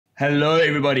Hello,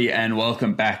 everybody, and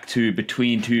welcome back to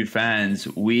Between Two Fans.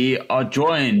 We are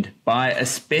joined by a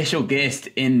special guest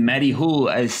in Maatt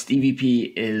Hoole, as Stevie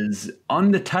P is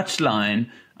on the touchline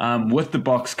with the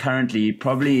Boks currently,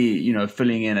 probably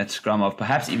filling in at scrum off,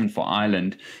 perhaps even for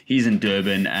Ireland. He's in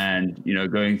Durban and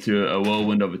going through a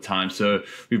whirlwind of a time. So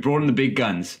we brought in the big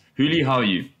guns. Hoole, how are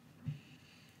you?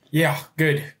 Yeah,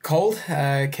 good. Cold.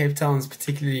 Cape Town's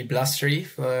particularly blustery.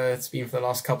 It's been for the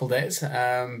last couple of days,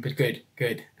 but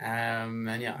good.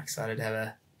 And yeah, excited to have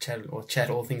a chat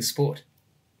all things sport.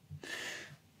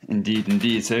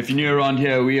 Indeed. So if you're new around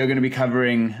here, we are going to be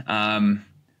covering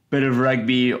bit of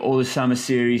rugby, all the summer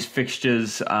series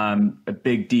fixtures, a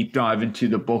big deep dive into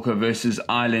the Bokke versus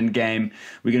Ireland game.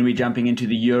 We're going to be jumping into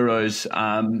the Euros.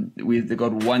 We've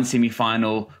got one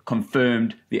semi-final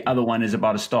confirmed. The other one is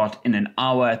about to start in an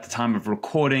hour at the time of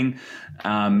recording.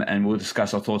 And we'll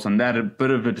discuss our thoughts on that. A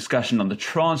bit of a discussion on the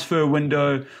transfer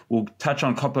window. We'll touch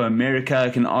on Copa America.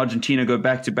 Can Argentina go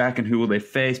back to back, and who will they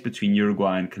face between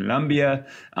Uruguay and Colombia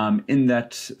in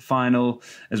that final,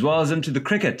 as well as into the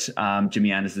cricket.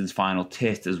 Jimmy Anderson's final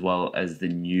test, as well as the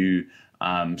new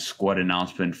squad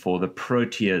announcement for the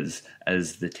Proteas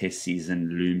as the test season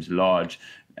looms large.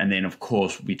 And then, of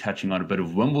course, we'll be touching on a bit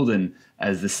of Wimbledon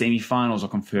as the semi-finals are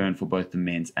confirmed for both the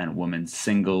men's and women's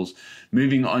singles.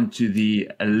 Moving on to the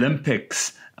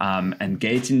Olympics and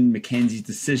Gayton McKenzie's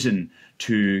decision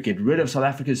to get rid of South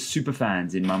Africa's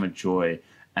superfans in Mama Joy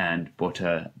and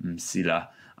Botha Msila.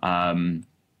 And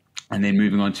then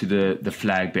moving on to the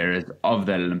flag bearers of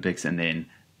the Olympics, and then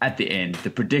at the end,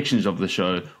 the predictions of the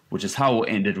show, which is how we'll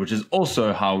end it, which is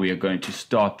also how we are going to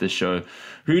start the show.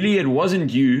 Hoole, it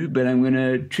wasn't you, but I'm going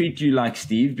to treat you like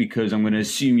Steve, because I'm going to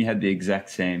assume you had the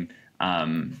exact same,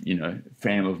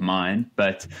 frame of mind.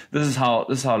 But this is how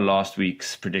last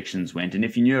week's predictions went. And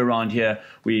if you're new around here,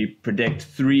 we predict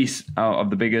three of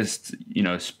the biggest,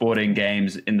 sporting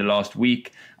games in the last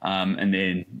week. And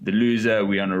then the loser,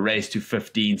 we're on a race to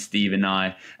 15, Steve and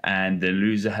I, and the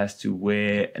loser has to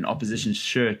wear an opposition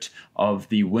shirt of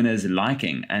the winner's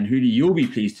liking. And Hoole, you'll be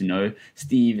pleased to know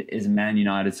Steve is a Man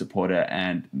United supporter,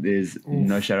 and there's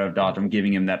no shadow of doubt I'm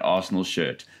giving him that Arsenal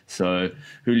shirt. So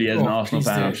Hoole, as an Arsenal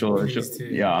fan, I'm sure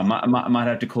I might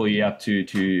have to call you up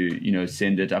to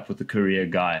send it up with the courier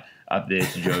guy up there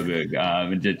to Joburg,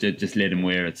 and just let him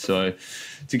wear it. So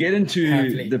to get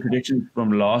into the predictions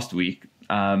from last week,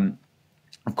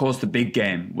 of course, the big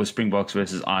game was Springboks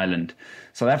versus Ireland.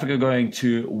 South Africa going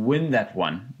to win that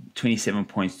one, 27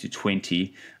 points to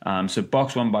 20. So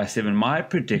Boks won by 7. My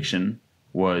prediction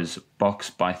was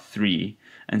Boks by 3.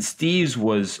 And Steve's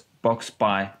was Boks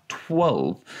by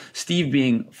 12. Steve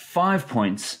being 5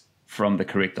 points from the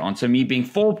correct answer, me being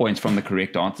 4 points from the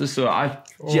correct answer. So I've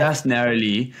just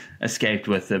narrowly escaped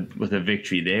with a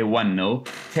victory there, 1-0.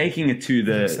 Taking it to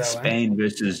the Spain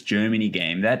versus Germany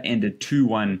game, that ended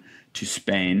 2-1 to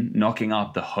Spain, knocking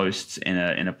out the hosts in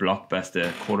a blockbuster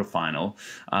quarterfinal.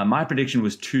 My prediction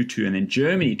was 2-2, and then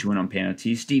Germany to win on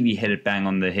penalties. Stevie hit it bang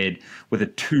on the head with a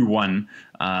 2-1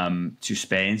 to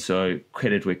Spain. So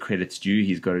credit where credit's due.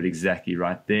 He's got it exactly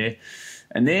right there.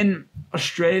 And then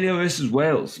Australia versus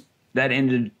Wales. That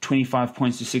ended 25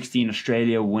 points to 16,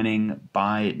 Australia winning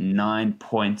by 9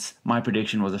 points. My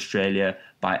prediction was Australia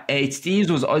by 8. Steve's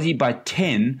was Aussie by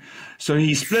 10. So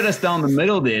he split us down the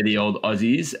middle there, the old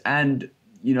Aussies. And,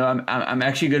 I'm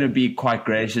actually going to be quite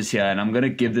gracious here, and I'm going to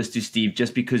give this to Steve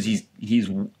just because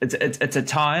it's a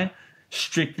tie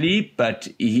strictly, but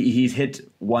he's hit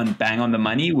one bang on the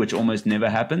money, which almost never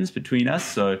happens between us.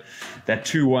 So that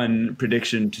 2-1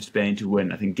 prediction to Spain to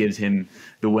win, I think, gives him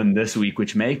the win this week,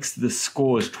 which makes the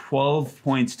scores 12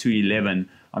 points to 11.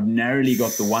 I've narrowly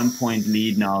got the 1 point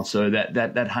lead now, so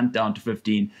that hunt down to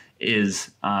 15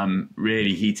 is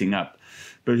really heating up.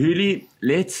 But Hoole,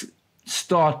 let's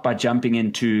start by jumping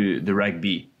into the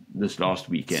rugby this last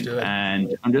weekend,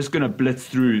 and I'm just going to blitz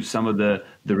through some of the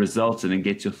results and then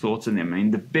get your thoughts on them. I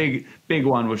mean, the big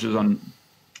one, which was on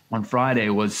Friday,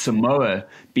 was Samoa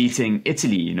beating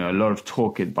Italy. A lot of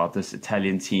talk about this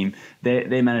Italian team.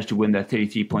 They managed to win that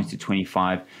 33 points to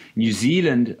 25. New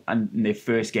Zealand, in their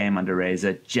first game under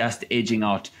Razor, just edging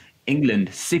out England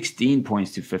 16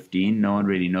 points to 15. No one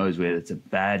really knows whether it's a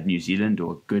bad New Zealand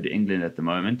or a good England at the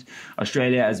moment.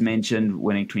 Australia, as mentioned,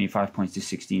 winning 25 points to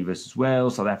 16 versus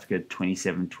Wales. South Africa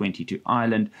 27-20 to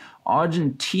Ireland.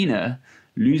 Argentina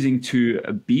losing to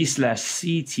a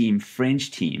B/C team, French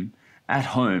team, at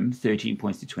home, 13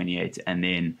 points to 28. And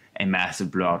then a massive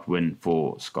blowout win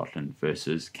for Scotland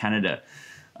versus Canada.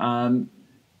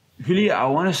 Hoole, I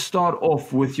want to start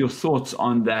off with your thoughts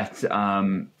on that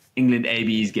England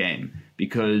AB's game,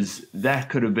 because that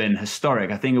could have been historic.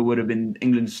 I think it would have been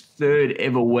England's third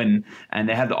ever win, and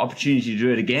they have the opportunity to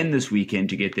do it again this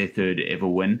weekend to get their third ever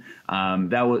win.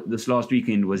 This last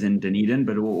weekend was in Dunedin,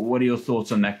 but what are your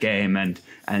thoughts on that game and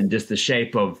just the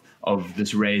shape of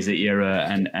this Razor era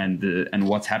and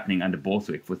what's happening under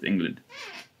Borthwick with England?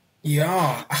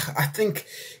 Yeah, I think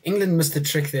England missed the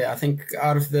trick there. I think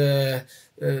out of the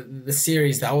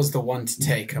series, that was the one to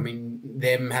take. I mean,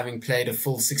 them having played a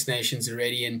full Six Nations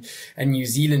already, and New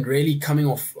Zealand really coming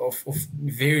off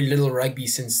very little rugby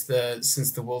since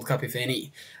the World Cup, if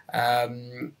any.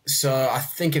 So I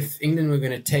think if England were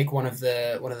going to take one of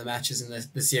the matches in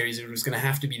the series, it was going to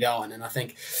have to be that one. And I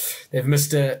think they've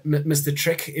missed the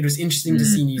trick. It was interesting to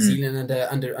see New Zealand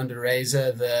under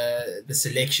Razor, the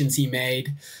selections he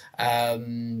made.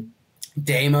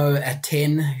 Damo at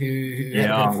 10, who had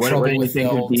a bit of trouble what do you with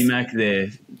think of D-Mac there?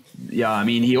 Yeah, I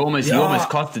mean, he almost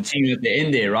cost the team at the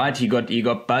end there, right? He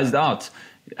got buzzed out.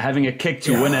 Having a kick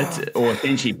to win it, or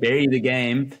essentially bury the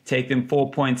game, take them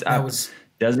 4 points up.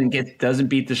 Doesn't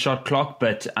beat the shot clock,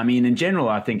 but I mean, in general,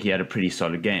 I think he had a pretty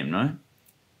solid game, no?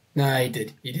 No, he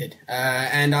did.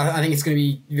 And I think it's going to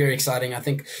be very exciting. I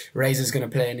think Razor's going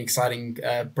to play an exciting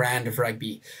brand of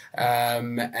rugby.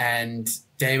 And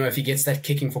Damo, if he gets that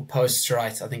kicking for posts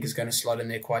right, I think is going to slot in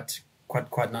there quite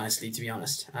nicely, to be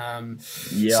honest.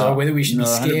 So whether we should be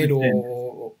scared 100%.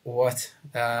 or what,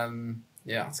 it's going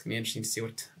to be interesting to see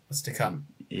what's to come.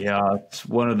 Yeah, it's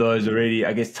one of those already.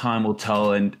 I guess time will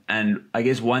tell. And I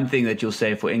guess one thing that you'll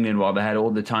say for England, while they had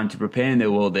all the time to prepare in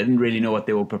their world, they didn't really know what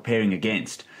they were preparing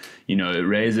against.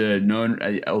 Razor,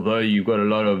 although you've got a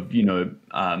lot of,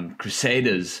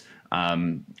 Crusaders,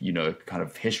 kind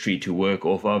of history to work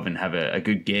off of and have a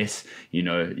good guess.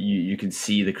 You can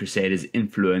see the Crusaders'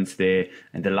 influence there,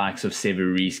 and the likes of Sever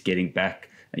Reece getting back,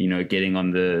 getting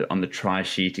on the try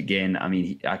sheet again. I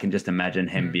mean, I can just imagine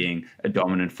him being a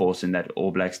dominant force in that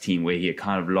All Blacks team where he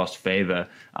kind of lost favor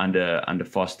under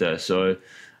Foster. So,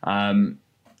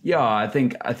 I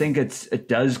think it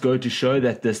does go to show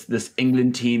that this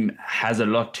England team has a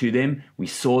lot to them. We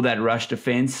saw that rush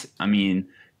defense. I mean,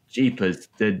 jeepers,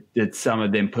 did some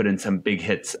of them put in some big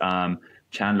hits.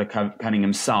 Chandler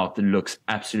Cunningham South looks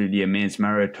absolutely immense.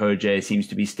 Mario Toje seems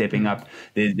to be stepping up.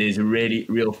 There's a really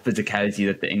real physicality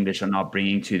that the English are now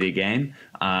bringing to their game,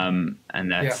 and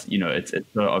that's it's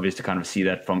so obvious to kind of see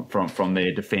that from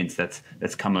their defense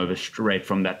that's come over straight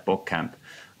from that book camp.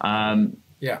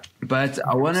 But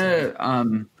I want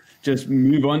to just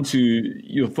move on to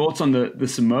your thoughts on the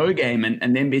Samoa game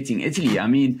and then beating Italy. I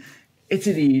mean,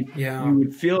 Italy, you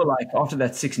would feel like after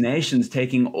that Six Nations,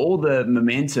 taking all the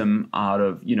momentum out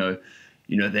of,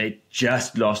 they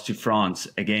just lost to France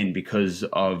again because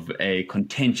of a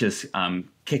contentious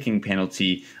kicking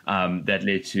penalty that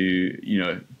led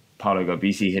to, Paolo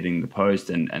Garbisi hitting the post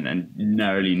and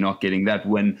narrowly not getting that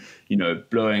win,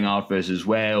 blowing out versus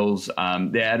Wales.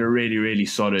 They had a really, really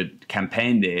solid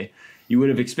campaign there. You would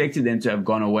have expected them to have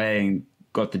gone away and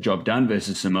got the job done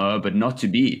versus Samoa, but not to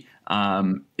be.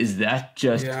 Is that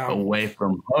just away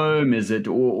from home? Is it,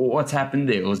 or what's happened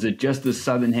there? Or is it just the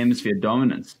Southern Hemisphere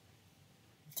dominance?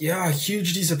 Yeah,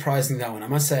 hugely surprising, that one. I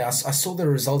must say, I saw the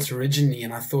results originally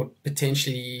and I thought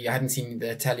potentially I hadn't seen the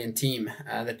Italian team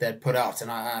that they'd put out. And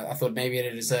I thought maybe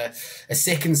it was a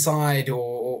second side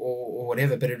or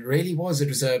whatever, but it really was. It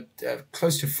was a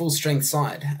close to full strength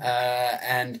side.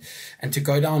 And to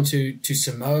go down to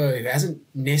Samoa, who hasn't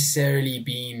necessarily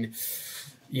been,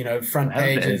 front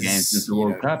pages. Since the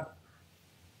World Cup.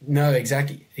 No,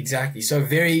 exactly. So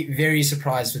very, very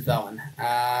surprised with that one.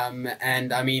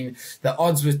 And I mean, the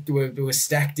odds were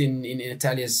stacked in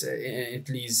Italy's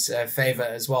favor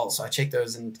as well. So I checked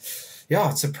those, and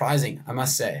it's surprising, I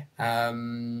must say. But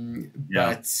I'm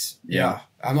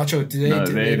not sure. They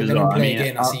don't play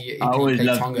again. I see Italy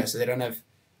play Tonga, so they don't have.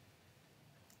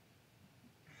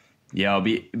 Yeah, it'll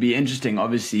be interesting.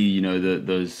 Obviously,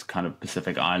 those kind of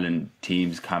Pacific Island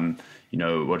teams come,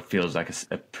 what feels like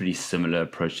a pretty similar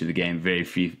approach to the game, very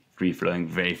free-flowing,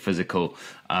 very physical,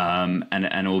 and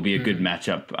it will be a good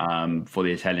matchup for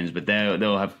the Italians. But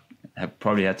they'll have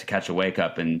probably had to catch a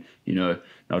wake-up and,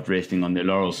 not resting on their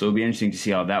laurels. So it'll be interesting to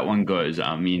see how that one goes.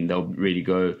 I mean, they'll really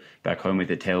go back home with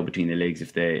their tail between their legs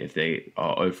if they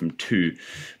are 0 from 2.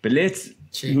 But let's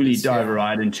really dive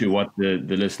right into what the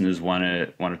listeners want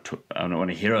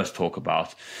to hear us talk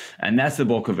about, and that's the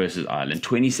Bokke versus Ireland.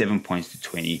 27 points to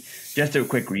 20. Just a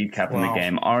quick recap on the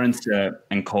game. Arendse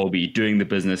and Colby doing the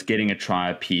business, getting a try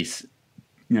apiece.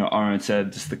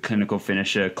 Arendse just the clinical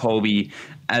finisher. Colby,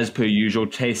 as per usual,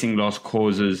 chasing lost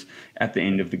causes at the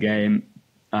end of the game.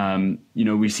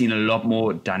 We've seen a lot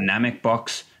more dynamic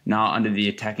Boks now under the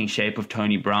attacking shape of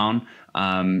Tony Brown.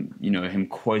 Him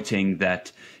quoting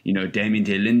that, Damien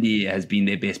Delindi has been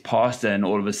their best passer, and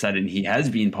all of a sudden he has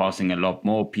been passing a lot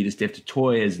more. Pieter-Steph du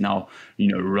Toit is now,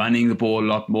 running the ball a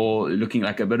lot more, looking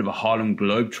like a bit of a Harlem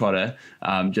Globetrotter,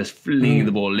 just flinging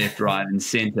the ball left, right, and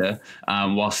center,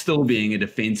 while still being a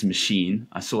defense machine.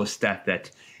 I saw a stat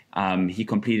that he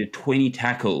completed 20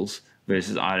 tackles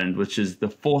versus Ireland, which is the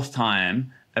fourth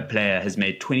time a player has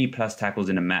made 20 plus tackles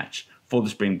in a match for the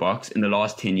Springboks in the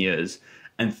last 10 years.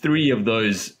 And 3 of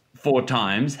those 4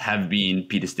 times have been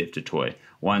Pieter-Steph du Toit.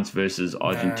 Once versus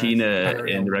Argentina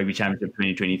in the Rugby Championship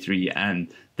 2023,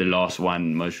 and the last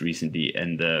one most recently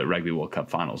in the Rugby World Cup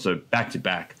final. So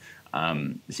back-to-back,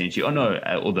 essentially.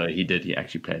 Although he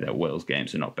actually played that Wales game,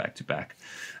 so not back-to-back.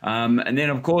 And then,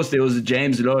 of course, there was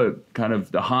James Lowe, kind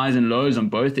of the highs and lows on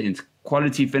both ends.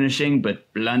 Quality finishing,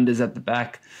 but blunders at the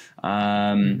back.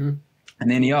 And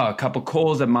then, a couple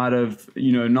calls that might have,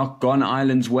 not gone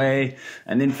Ireland's way,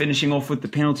 and then finishing off with the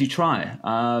penalty try.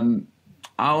 I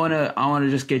wanna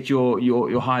just get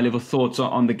your high level thoughts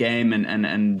on the game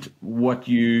and what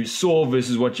you saw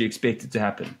versus what you expected to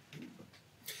happen.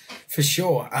 For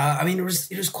sure.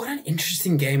 It was quite an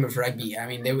interesting game of rugby.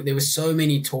 There were so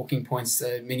many talking points,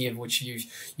 many of which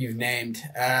you've named.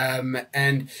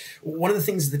 And one of the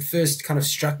things that first kind of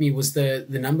struck me was the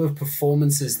number of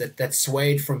performances that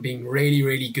swayed from being really,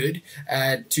 really good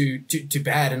to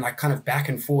bad, and like kind of back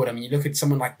and forward. You look at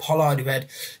someone like Pollard, who had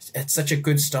such a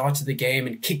good start to the game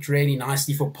and kicked really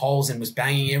nicely for poles and was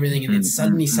banging everything, and then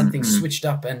suddenly something switched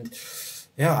up, and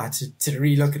I had to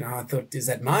re-look, and I thought, is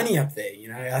that Marnie up there?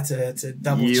 I had to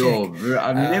double check.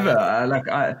 I've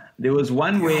never there was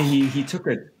one where he took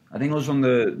it. I think it was on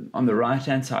the right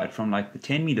hand side from like the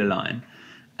 10-meter line,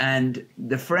 and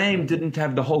the frame didn't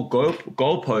have the whole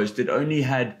goalpost. It only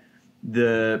had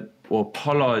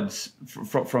Pollard's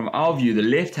from our view, the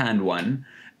left hand one.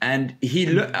 And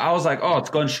I was like, it's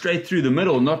gone straight through the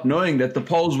middle, not knowing that the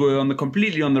poles were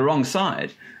completely on the wrong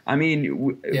side. We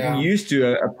used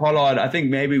to a Pollard. I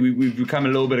think maybe we've become a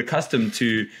little bit accustomed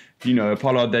to, a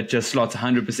Pollard that just slots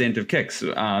 100% of kicks.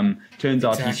 Turns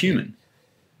out he's human.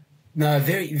 No,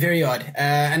 very, very odd.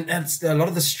 And a lot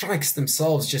of the strikes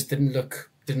themselves just didn't look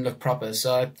proper.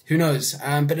 So who knows?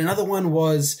 But another one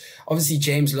was obviously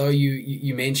James Lowe,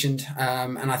 you mentioned,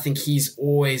 and I think he's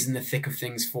always in the thick of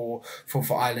things for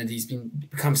Ireland. He's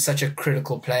become such a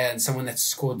critical player and someone that's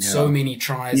scored so many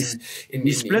tries.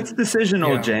 He splits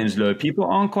decisional, James Lowe. People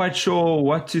aren't quite sure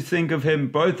what to think of him,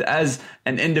 both as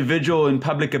an individual in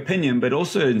public opinion, but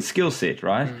also in skill set,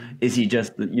 right? Is he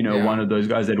just, one of those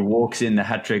guys that walks in the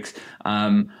hat tricks?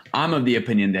 I'm of the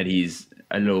opinion that he's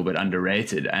a little bit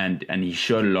underrated, and he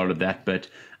showed a lot of that, but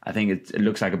I think it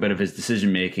looks like a bit of his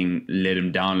decision making let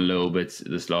him down a little bit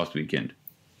this last weekend.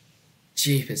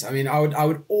 Jeepers. I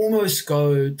would almost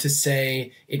go to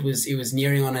say it was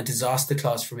nearing on a disaster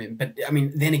class from him. But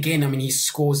then again, he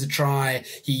scores a try,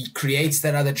 he creates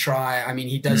that other try.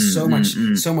 He does so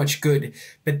much good.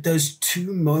 But those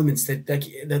 2 moments that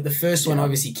the first one,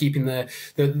 obviously keeping the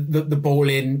ball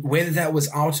in, whether that was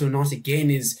out or not,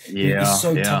 again is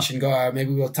so touch and go.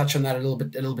 Maybe we'll touch on that a little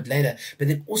bit later. But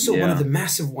then also one of the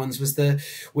massive ones was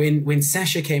when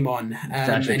Sasha came on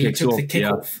and he took the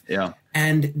kickoff. Yeah.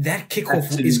 And that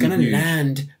kickoff is going to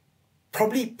land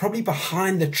probably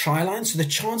behind the try line. So the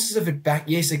chances of it back,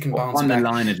 yes, it can bounce on back. The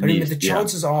line at least, but the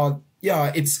chances are,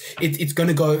 it's going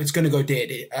to go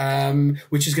dead.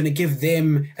 Which is going to give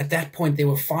them, at that point, they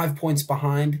were 5 points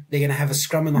behind. They're going to have a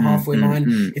scrum on the halfway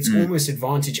line. It's almost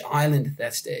advantage Ireland at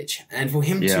that stage. And for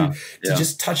him to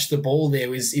just touch the ball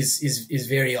there is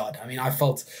very odd. I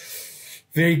felt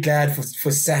very glad for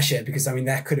Sasha, because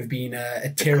that could have been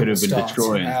a terrible start.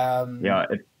 Destroying. Had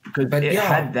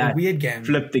that weird game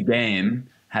flipped the game,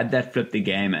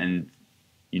 and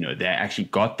they actually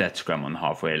got that scrum on the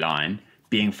halfway line,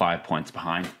 being 5 points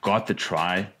behind, got the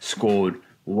try, scored,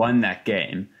 won that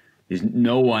game. There's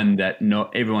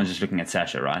everyone's just looking at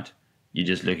Sasha, right? You're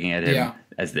just looking at him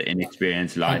as the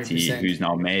inexperienced lighty 100%. Who's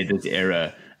now made this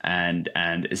error. And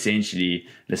essentially,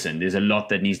 listen, there's a lot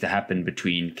that needs to happen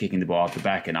between kicking the ball out the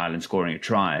back and Ireland scoring a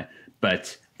try,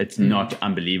 but it's not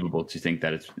unbelievable to think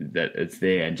that it's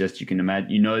there. And just, you can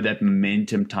imagine, that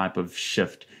momentum type of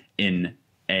shift in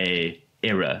a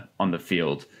era on the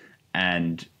field,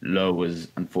 and Lowe was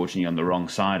unfortunately on the wrong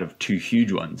side of 2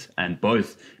 huge ones, and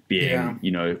both being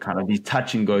kind of these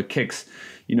touch and go kicks.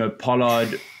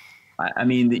 Pollard,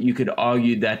 that you could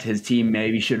argue that his team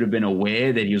maybe should have been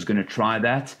aware that he was going to try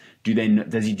that.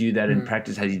 Does he do that in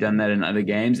practice? Has he done that in other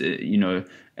games?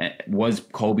 Was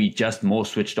Colby just more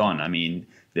switched on?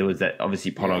 There was that,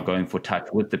 obviously, Pollard going for touch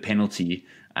with the penalty,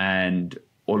 and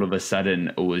all of a sudden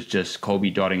it was just Colby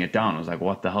dotting it down. I was like,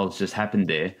 what the hell's just happened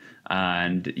there?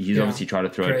 And he's obviously tried to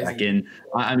throw it back in.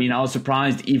 I mean, I was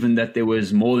surprised even that there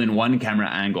was more than one camera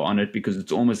angle on it, because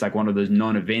it's almost like one of those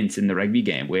non-events in the rugby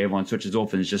game where everyone switches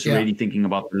off and is just really thinking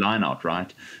about the line out,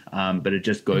 right? But it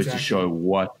just goes to show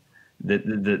what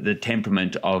the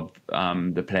temperament of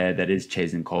the player that is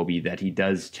chasing Colby, that he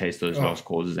does chase those lost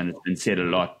causes, and it's been said a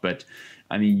lot. But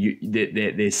I mean,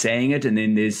 they're saying it, and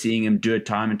then they're seeing him do it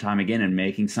time and time again and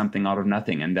making something out of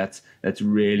nothing. And that's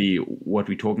really what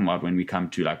we're talking about when we come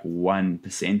to like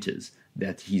 1%ers,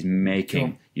 that he's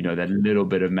making, that little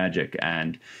bit of magic,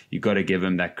 and you got to give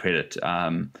him that credit.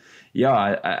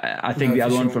 I think the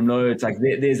other one from Lowe, it's like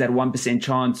there's that 1%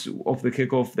 chance off the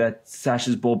kickoff that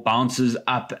Sash's ball bounces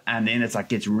up, and then it's like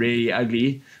gets really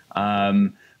ugly.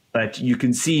 But you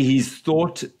can see he's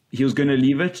thought he was going to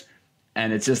leave it,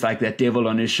 and it's just like that devil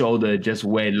on his shoulder just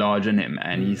weighed large on him.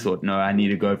 And he thought, no, I need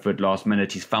to go for it last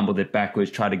minute. He's fumbled it backwards,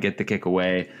 tried to get the kick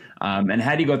away. And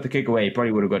had he got the kick away, he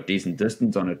probably would have got decent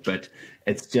distance on it. But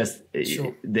it's just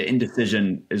the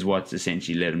indecision is what's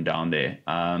essentially let him down there.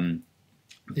 And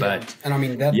I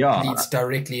mean, that leads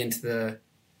directly into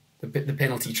the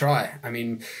penalty try. I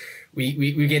mean,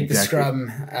 we get the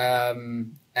scrum,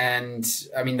 and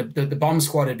I mean the bomb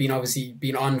squad had been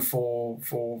on for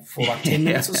like 10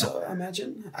 minutes or so, I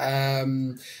imagine,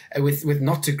 with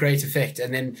not to great effect.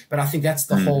 But I think that's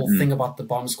the whole thing about the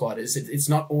bomb squad, is it's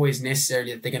not always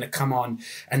necessarily that they're going to come on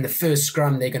and the first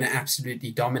scrum they're going to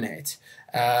absolutely dominate.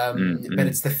 But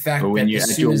it's the fact that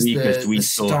as soon as the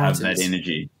still have that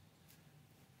energy.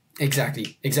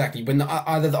 Exactly. When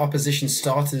either the opposition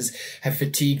starters have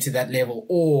fatigued to that level,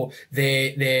 or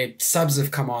their subs have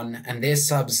come on, and their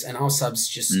subs and our subs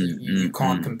just you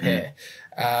can't compare.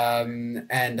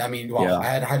 And I mean,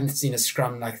 I hadn't seen a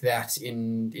scrum like that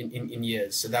in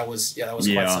years. So that was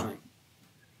quite something.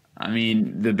 I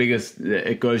mean,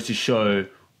 it goes to show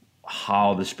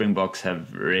how the Springboks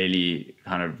have really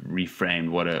kind of reframed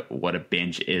what a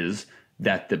bench is.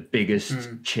 That the biggest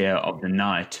cheer of the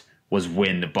night was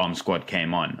when the bomb squad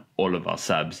came on, all of our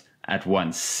subs at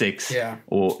once, six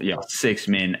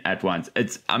men at once.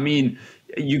 I mean,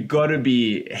 you got to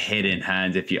be head in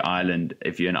hands if you're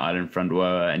an Ireland front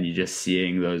rower and you're just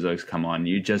seeing those oaks come on.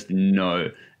 You just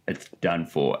know it's done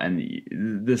for. And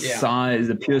the size,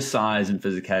 the pure size and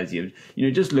physicality of,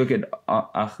 just look at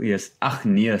Achnias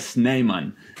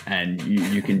Neyman, and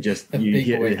you can just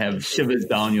have shivers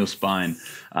down your spine.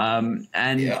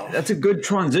 That's a good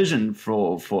transition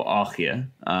for Achia.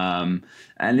 And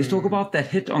let's talk about that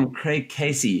hit on Craig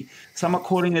Casey. Some are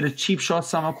calling it a cheap shot,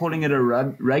 some are calling it a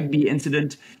rugby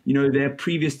incident. Their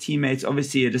previous teammates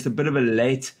obviously are just a bit of a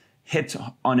late hit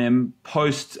on him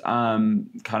post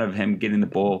kind of him getting the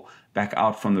ball back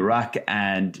out from the ruck,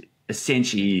 and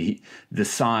essentially the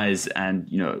size and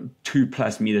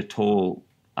 2+ meter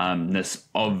tallness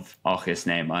of Achia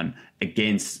Neyman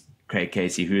against Craig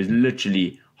Casey, who is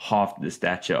literally half the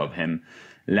stature of him,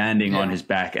 landing on his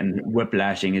back and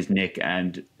whiplashing his neck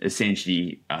and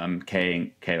essentially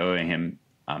KOing him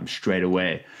straight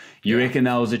away. You reckon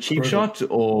that was a cheap shot,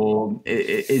 or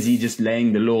is he just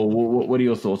laying the law? What are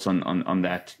your thoughts on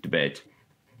that debate?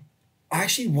 I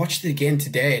actually watched it again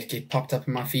today. It popped up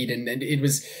in my feed, and it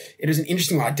was an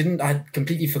interesting one. I'd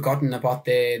completely forgotten about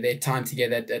their time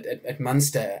together at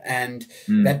Munster, and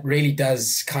that really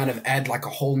does kind of add like a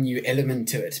whole new element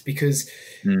to it. Because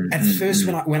at first,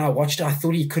 when I watched it, I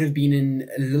thought he could have been in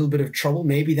a little bit of trouble.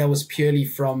 Maybe that was purely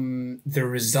from the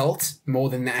result more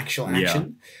than the actual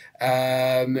action.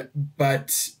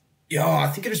 But I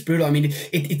think it was brutal. I mean,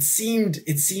 it seemed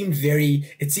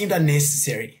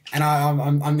unnecessary, and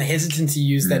I'm hesitant to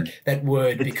use that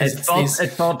word because it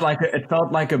felt like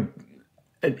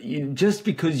just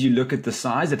because you look at the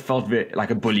size, it felt very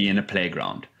like a bully in a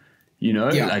playground.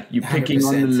 Like you're picking 100%.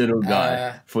 On the little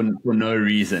guy for no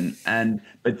reason.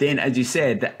 But then, as you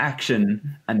said, the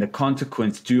action and the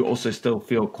consequence do also still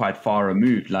feel quite far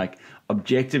removed. Like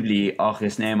objectively, Achia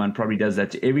Neyman probably does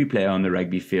that to every player on the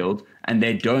rugby field, and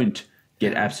they don't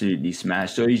get absolutely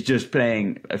smashed. So he's just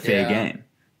playing a fair game.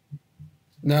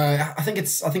 No, I think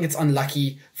it's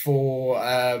unlucky for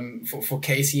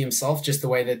Casey himself, just the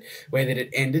way that it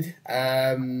ended.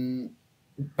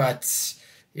 But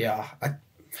yeah,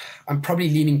 I'm probably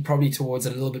leaning towards a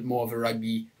little bit more of a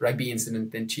rugby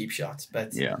incident than cheap shot.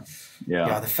 But the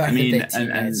fact that their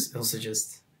teammates also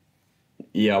just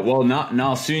Yeah, well,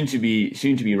 now soon to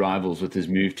be rivals with his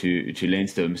move to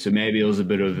Leinster. So maybe it was a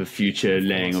bit of a future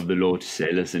laying of the law to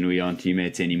say, listen, we aren't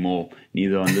teammates anymore,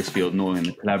 neither on this field nor in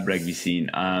the club rugby scene.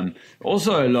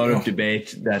 Also, a lot of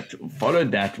debate that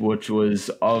followed that, which was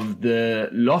of the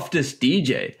Loftus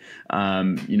DJ,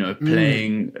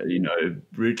 playing,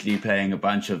 brutally playing a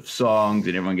bunch of songs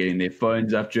and everyone getting their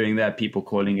phones up during that. People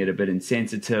calling it a bit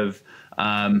insensitive.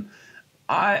 I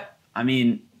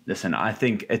mean. Listen, I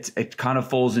think it kind of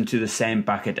falls into the same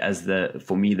bucket as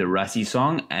for me, the Rassie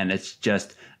song, and it's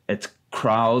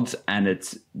crowds and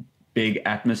it's big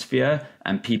atmosphere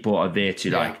and people are there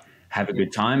to like have a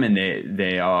good time, and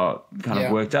they are kind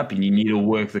of worked up, and you need to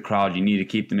work the crowd, you need to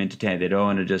keep them entertained. They don't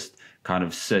want to just kind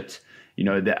of sit.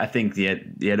 I think they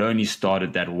had only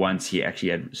started that once he actually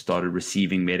had started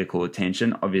receiving medical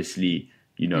attention. Obviously,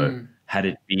 had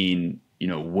it been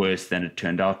worse than it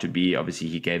turned out to be. Obviously,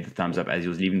 he gave the thumbs up as he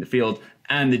was leaving the field,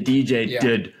 and the DJ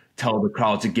did tell the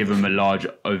crowd to give him a large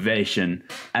ovation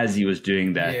as he was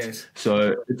doing that. Yes.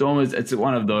 So it's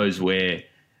one of those where,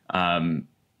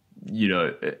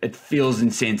 it feels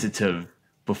insensitive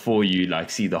before you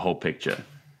like see the whole picture.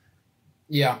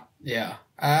 Yeah.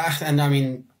 And I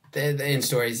mean, the end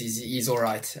story is he's all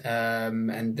right.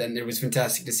 And then it was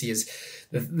fantastic to see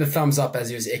the thumbs up as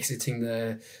he was exiting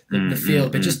the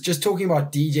field. But just talking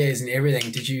about DJs and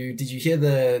everything, did you hear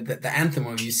the anthem?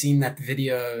 Or have you seen that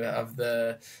video of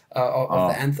the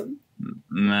anthem?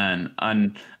 Man,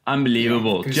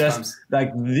 unbelievable! Yeah, just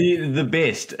like the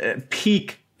best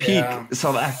peak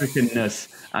South Africanness.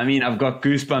 I mean, I've got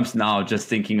goosebumps now just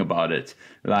thinking about it.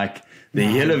 Like the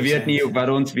hele weet nie wat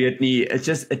ons weet nie.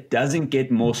 It doesn't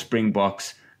get more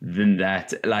Springboks than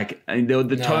that. Like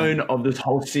the tone of this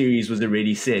whole series was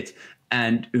already set,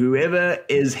 and whoever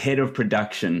is head of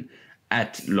production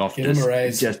at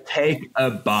Loftus, just take a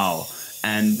bow.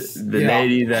 And the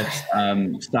lady that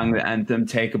sung the anthem,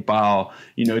 take a bow.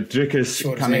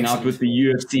 Drickus coming out with the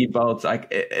UFC belts. Like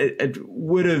it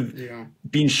would have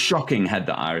been shocking had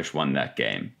the Irish won that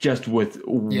game. Just with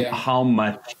how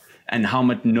much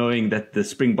knowing that the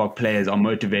Springbok players are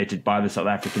motivated by the South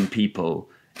African people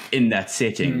in that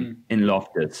setting in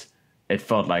Loftus, it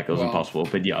felt like it was impossible.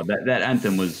 But that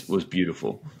anthem was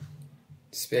beautiful.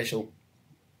 Special.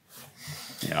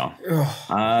 Yeah.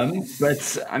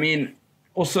 But I mean,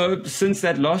 also since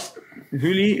that loss,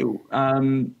 Hoole,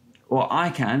 I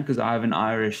can because I have an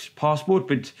Irish passport,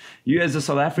 but you as a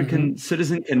South African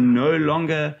citizen can no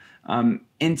longer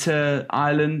enter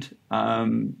Ireland,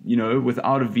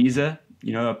 without a visa,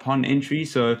 upon entry.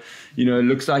 So, it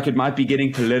looks like it might be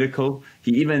getting political.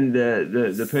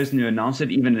 The person who announced it,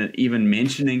 even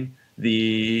mentioning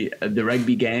the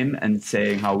rugby game and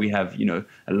saying how we have, a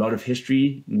lot of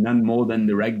history, none more than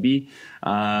the rugby.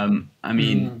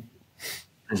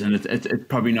 It's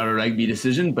probably not a rugby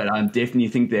decision, but I definitely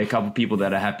think there are a couple of people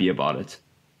that are happy about it.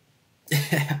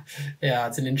 Yeah,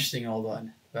 it's an interesting old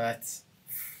one, but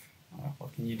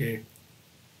what can you do?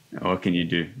 What can you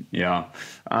do? Yeah.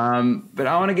 But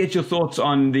I want to get your thoughts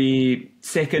on the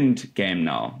second game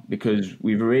now, because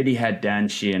we've already had Dan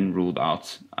Sheehan ruled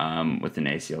out with an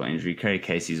ACL injury. Kerry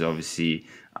Casey's obviously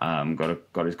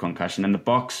got his concussion, and the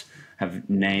Boks have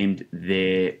named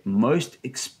their most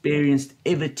experienced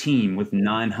ever team with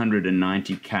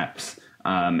 990 caps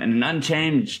and an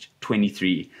unchanged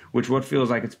 23, which feels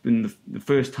like it's been the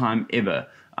first time ever.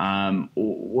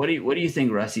 What do you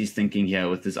think Rassie's thinking here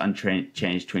with this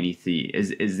unchanged 23?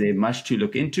 Is there much to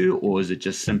look into, or is it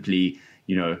just simply,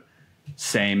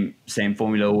 same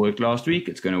formula worked last week,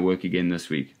 it's going to work again this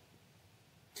week?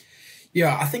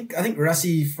 Yeah, I think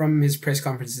Rassie from his press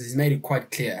conferences has made it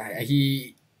quite clear.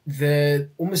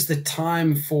 Almost the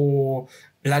time for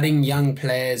blooding young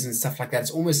players and stuff like that,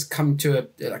 it's almost come to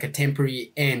a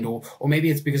temporary end, or maybe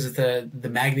it's because of the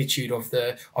magnitude of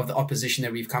the opposition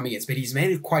that we've come against. But he's made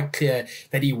it quite clear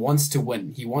that he wants to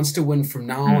win. He wants to win from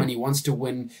now, and he wants to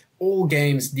win all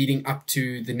games leading up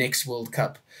to the next World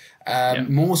Cup.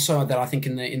 More so than I think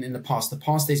in the past. The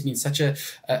past, there's been such a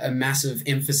massive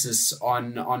emphasis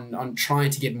on trying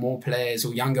to get more players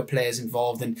or younger players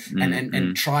involved and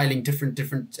trialing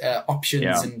different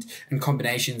options and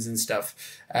combinations and stuff.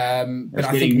 But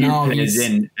I think now he's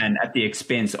in, and at the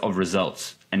expense of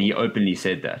results, and he openly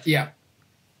said that. Yeah.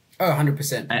 Oh,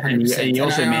 100%. And he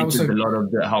also mentioned a lot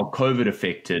of how COVID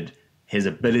affected his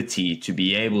ability to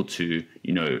be able to,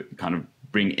 kind of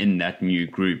bring in that new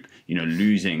group,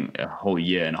 losing a whole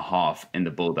year and a half in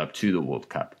the build up to the World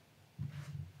Cup.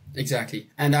 Exactly.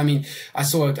 And I mean, I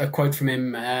saw a quote from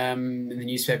him in the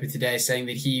newspaper today saying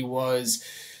that he was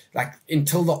like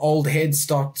until the old heads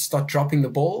start dropping the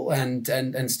ball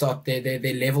and start their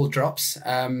level drops,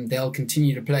 they'll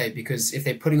continue to play, because if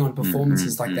they're putting on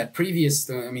performances like that previous,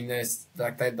 I mean, there's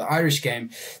like the Irish game,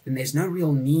 then there's no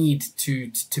real need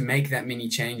to make that many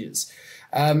changes.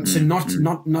 So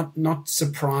not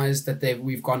surprised that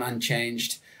we've gone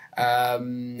unchanged,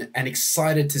 and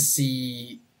excited to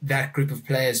see that group of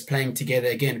players playing together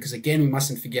again, because again, we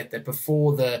mustn't forget that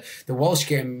before the Welsh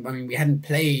game, I mean, we hadn't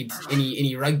played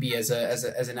any rugby as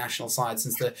a national side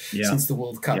since the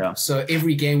World Cup. Yeah. So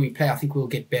every game we play, I think we'll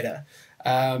get better.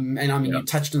 And I mean, you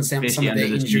touched on some of the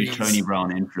injuries. Tony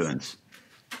Brown influence.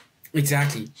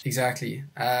 Exactly.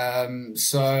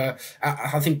 So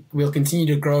I think we'll continue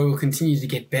to grow. We'll continue to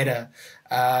get better.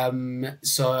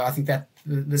 So I think that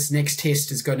this next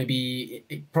test is going to be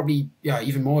probably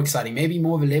even more exciting. Maybe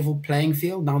more of a level playing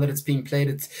field now that it's being played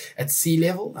at sea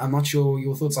level. I'm not sure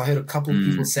your thoughts. I heard a couple of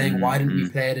people saying, why didn't we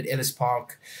play it at Ellis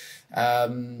Park? What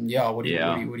do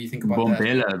you think about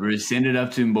Mbombela, that? Bruce, send it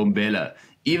up to Mbombela.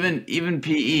 Even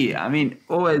PE. I mean,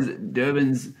 always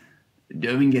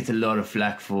Durban gets a lot of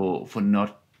flack for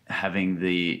not having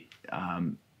the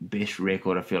best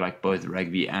record, I feel like, both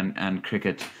rugby and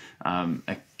cricket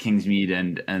at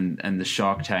Kingsmead and the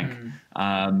Shark Tank.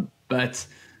 But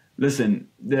listen,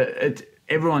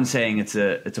 everyone's saying it's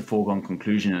a foregone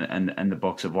conclusion and the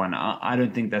Boks have won. I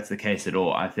don't think that's the case at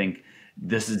all. I think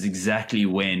this is exactly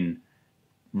when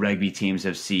rugby teams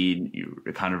have seen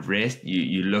kind of rest.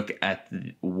 You look at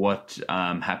what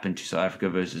happened to South Africa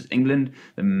versus England,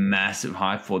 the massive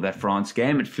hype for that France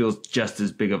game. It feels just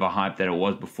as big of a hype that it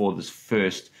was before this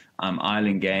first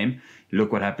Ireland game.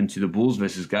 Look what happened to the Bulls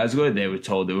versus Glasgow. They were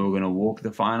told they were going to walk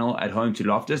the final at home to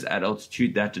Loftus. At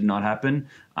altitude, that did not happen.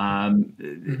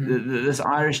 This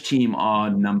Irish team are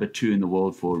number 2 in the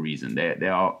world for a reason. They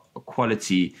are a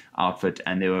quality outfit,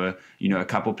 and there were a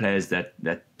couple players that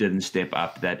didn't step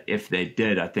up. That if they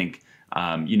did, I think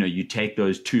you take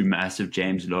those 2 massive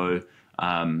James Lowe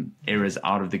errors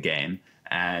out of the game,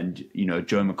 and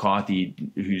Joe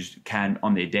McCarthy, who's can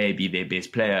on their day be their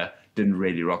best player, didn't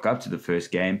really rock up to the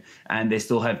first game, and they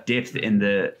still have depth in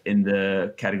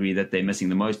the category that they're missing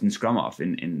the most in scrum off.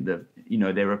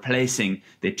 They're replacing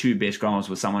their 2 best scrum offs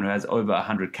with someone who has over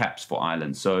 100 caps for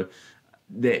Ireland. So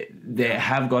they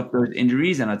have got those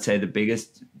injuries, and I'd say the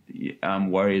biggest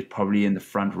worry is probably in the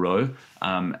front row,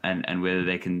 and whether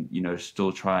they can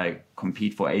still try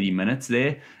compete for 80 minutes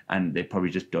there, and they probably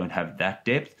just don't have that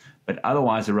depth. But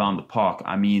otherwise, around the park,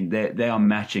 I mean, they are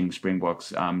matching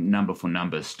Springboks number for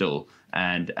number still,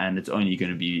 and it's only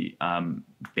going to be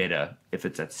better if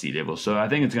it's at sea level. So I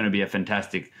think it's going to be a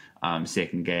fantastic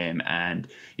second game, and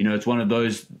it's one of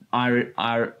those Ireland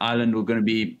are going to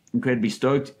be incredibly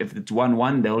stoked. If it's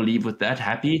 1-1, they'll leave with that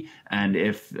happy, and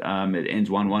if it ends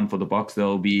 1-1 for the Boks,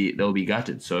 they'll be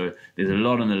gutted. So there's a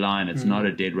lot on the line. It's not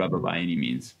a dead rubber by any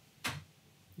means.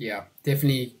 Yeah,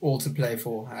 definitely all to play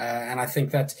for, and I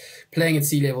think that playing at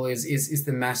sea level is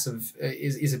the massive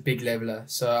is a big leveler.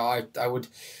 So I would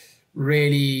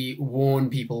really warn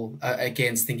people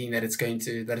against thinking that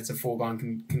it's a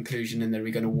foregone conclusion and that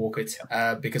we're going to walk it,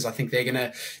 because I think they're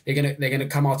gonna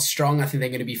come out strong. I think they're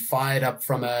going to be fired up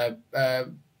from a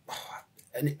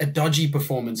dodgy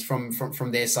performance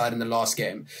from their side in the last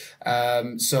game.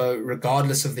 So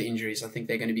regardless of the injuries, I think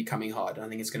they're going to be coming hard. I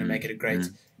think it's going to make it a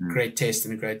great test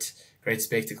and a great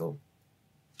spectacle.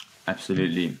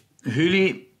 Absolutely.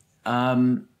 Hoole,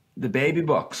 the Baby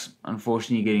Boks,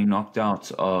 unfortunately getting knocked out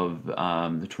of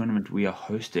the tournament we are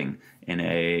hosting in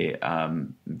a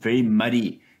very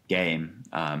muddy game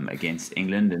against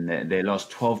England, and they lost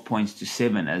 12 points to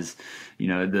 7. As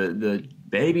the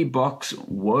Baby Boks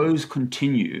woes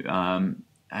continue, and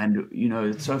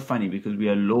it's so funny because we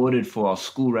are lauded for our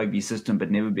school rugby system,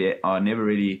 but never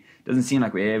really doesn't seem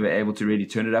like we're ever able to really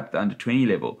turn it up to the under 20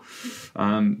 level.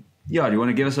 Do you want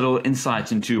to give us a little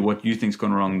insight into what you think's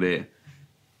gone wrong there?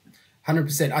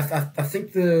 100%. I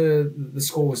think the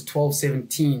score was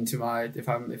 12-17 to if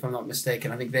I'm not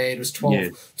mistaken. I think it was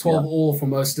 12 all for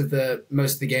most of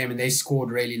the game, and they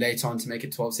scored really late on to make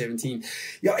it 12-17.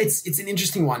 Yeah, it's an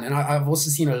interesting one, and I've also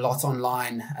seen a lot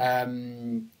online.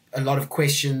 A lot of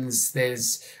questions.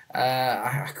 There's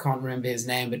I can't remember his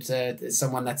name, but there's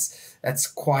someone that's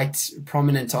quite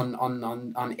prominent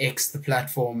on X, the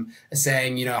platform,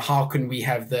 saying, how can we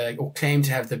have or claim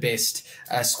to have the best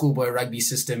schoolboy rugby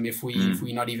system if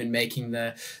we're not even making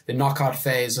the knockout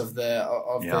phase of the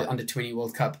under 20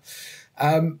 World Cup.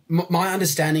 My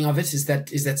understanding of it is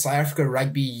that South Africa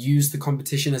Rugby used the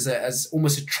competition as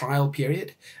almost a trial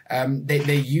period.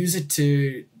 They use it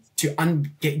to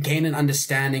gain an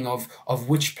understanding of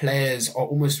which players are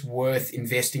almost worth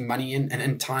investing money in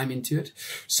and time into it.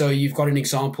 So you've got an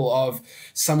example of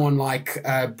someone like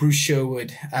Bruce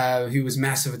Sherwood, who was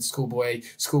massive at schoolboy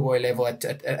level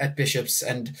at Bishops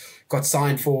and got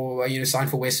signed for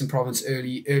Western Province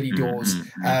early doors.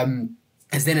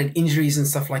 Has then had injuries and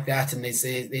stuff like that, and there's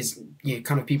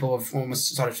kind of people have almost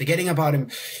started forgetting about him.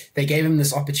 They gave him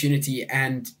this opportunity,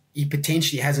 and he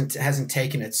potentially hasn't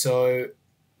taken it. So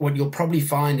what you'll probably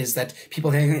find is that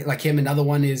people like him. Another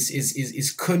one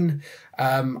is Kun.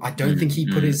 I don't think he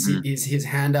put his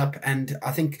hand up, and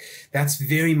I think that's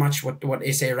very much what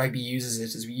SA Rugby uses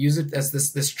it. Is we use it as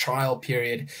this trial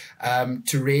period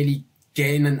to really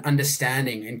gain an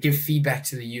understanding and give feedback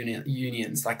to the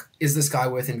unions. Like, is this guy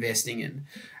worth investing in?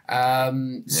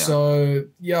 So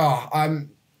yeah, I'm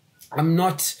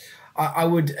not. I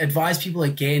would advise people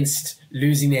against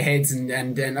losing their heads and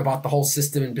about the whole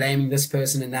system and blaming this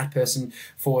person and that person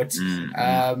for it,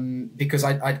 because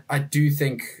I do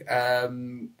think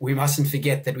we mustn't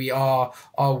forget that we are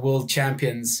world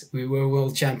champions. We were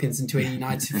world champions in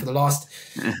 2019. For the last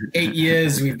 8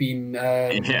 years, we've been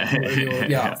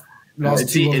It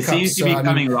seems to be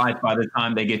coming right by the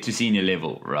time they get to senior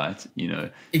level, right?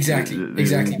 Exactly.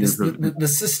 The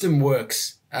system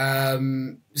works.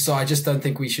 So I just don't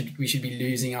think we should be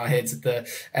losing our heads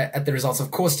at the results.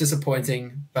 Of course,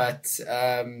 disappointing, but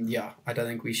I don't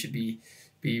think we should be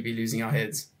losing our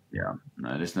heads. Yeah,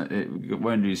 no, it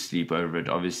won't lose sleep over it.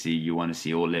 Obviously, you want to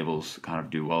see all levels kind of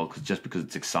do well, because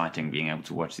it's exciting being able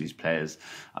to watch these players.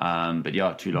 But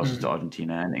yeah, 2 losses to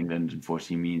Argentina and England,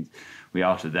 unfortunately, means we're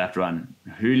out of that run.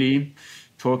 Hoole,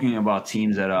 talking about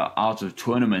teams that are out of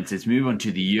tournaments, let's move on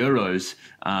to the Euros.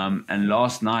 And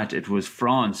last night, it was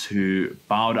France who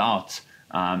bowed out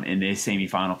in their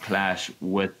semi-final clash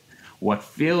with what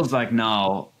feels like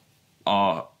now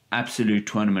are absolute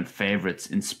tournament favourites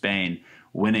in Spain,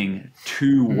 winning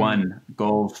 2-1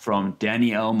 goals from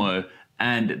Dani Olmo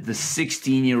and the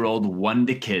 16-year-old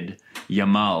wonder kid,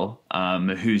 Yamal,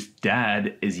 whose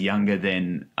dad is younger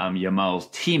than Yamal's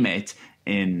teammate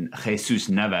in Jesus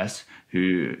Navas,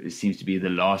 who seems to be the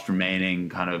last remaining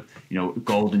kind of,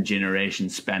 golden generation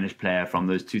Spanish player from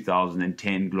those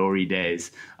 2010 glory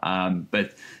days.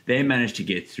 But they managed to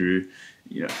get through.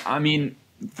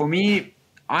 For me,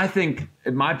 I think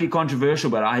it might be controversial,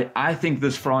 but I think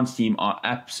this France team are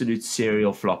absolute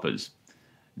serial floppers.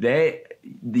 The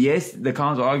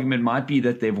counter argument might be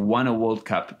that they've won a World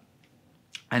Cup,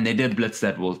 and they did blitz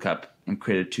that World Cup, and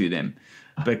credit to them.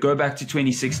 But go back to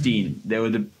 2016, they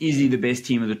were easily the best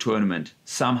team of the tournament,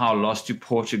 somehow lost to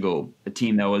Portugal, a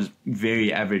team that was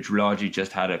very average, largely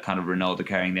just had a kind of Ronaldo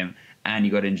carrying them, and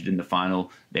he got injured in the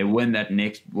final. They win that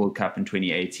next World Cup in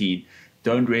 2018.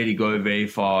 Don't really go very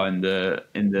far in the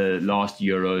last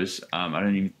Euros.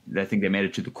 I think they made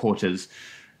it to the quarters.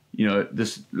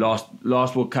 This last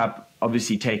World Cup,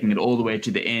 obviously taking it all the way to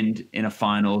the end in a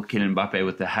final, Kylian Mbappe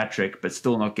with the hat-trick, but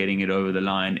still not getting it over the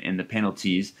line in the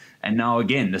penalties. And now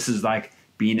again, this is like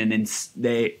being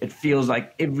it feels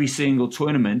like every single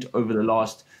tournament over the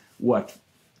last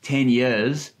 10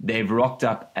 years, they've rocked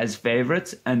up as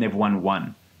favourites and they've won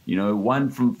one. 1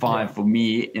 from 5 for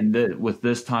me with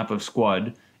this type of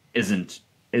squad isn't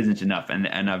enough.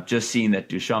 And I've just seen that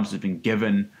Deschamps has been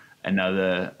given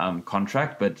another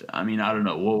contract, but I don't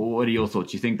know. What are your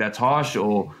thoughts? Do you think that's harsh,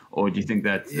 or do you think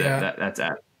that's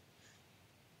apt?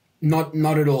 Not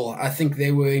at all. I think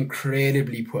they were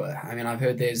incredibly poor. I've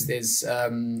heard there's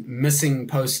missing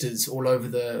posters all over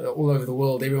the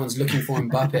world. Everyone's looking for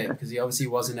Mbappe because he obviously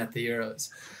wasn't at the Euros.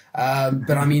 But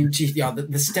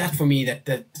the stat for me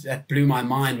that blew my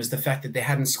mind was the fact that they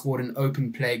hadn't scored an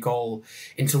open play goal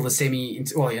until the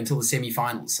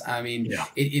semi-finals.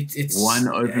 It's one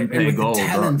open play goal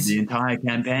the entire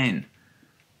campaign.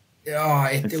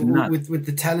 With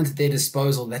the talent at their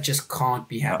disposal, that just can't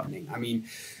be happening.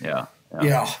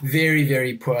 Very,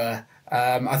 very poor.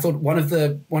 I thought one of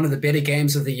the better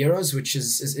games of the Euros, which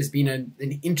has been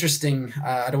an interesting,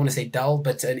 I don't want to say dull,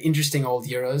 but an interesting old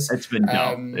Euros. It's been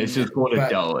dull. Let's just call it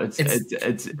dull.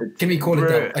 Can we call it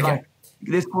dull? Okay.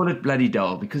 Let's call it bloody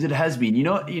dull, because it has been.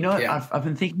 I've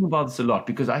been thinking about this a lot,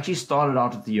 because I actually started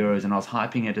out at the Euros and I was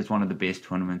hyping it as one of the best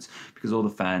tournaments because all the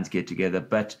fans get together.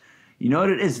 But you know what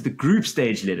it is? The group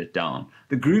stage let it down.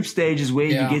 The group stage is where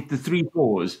you get the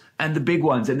 3-4s and the big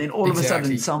ones, and then all of a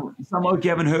sudden some oak you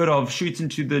haven't heard of shoots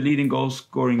into the leading goal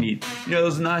scoring lead. There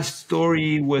was a nice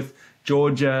story with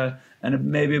Georgia and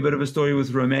maybe a bit of a story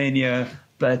with Romania,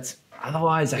 but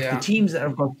otherwise, the teams that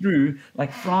have got through,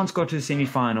 like France got to the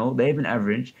semi-final, they've been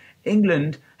average,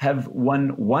 England have won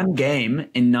one game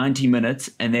in 90 minutes,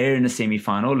 and they're in a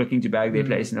semi-final, looking to bag their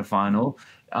place in a final.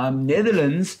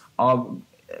 Netherlands are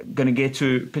going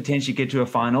to potentially get to a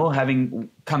final, having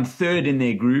come third in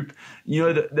their group.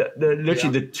 You know,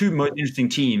 literally the two most interesting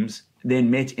teams then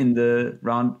met in the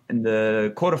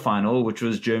quarterfinal, which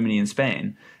was Germany and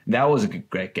Spain. That was a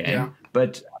great game. Yeah.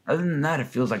 But other than that, it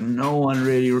feels like no one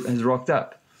really has rocked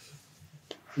up.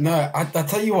 No, I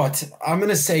tell you what, I'm going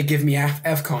to say give me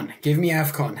AFCON. Give me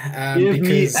AFCON.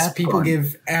 Because people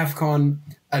give AFCON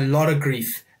a lot of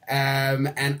grief.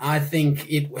 And I think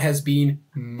it has been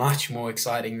much more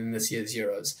exciting than this year's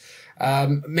Euros.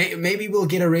 Maybe we'll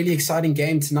get a really exciting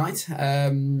game tonight,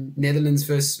 Netherlands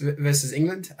versus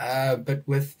England. But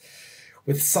with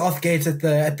Southgate at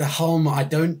the helm, I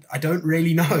don't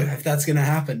really know if that's going to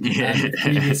happen.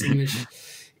 Previous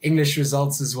English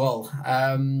results as well.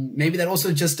 Maybe that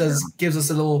also just gives us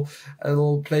a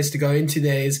little place to go into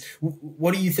there. Is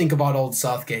what do you think about old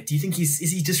Southgate? Do you think is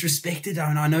he disrespected?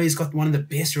 I know he's got one of the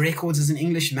best records as an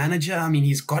English manager. I mean,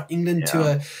 he's got England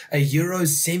to a Euros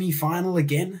semi-final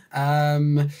again. I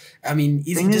mean,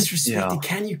 is he disrespected?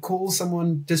 Can you call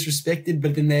someone disrespected?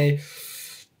 But then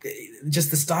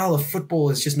just the style of football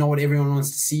is just not what everyone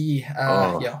wants to see.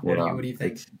 What do you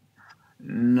think?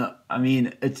 No, I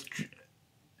mean,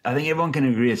 I think everyone can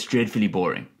agree it's dreadfully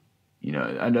boring. You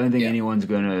know, I don't think anyone's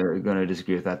going to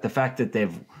disagree with that. The fact that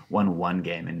they've won one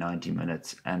game in 90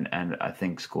 minutes and I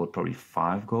think scored probably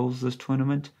 5 goals this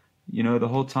tournament, you know, the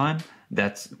whole time,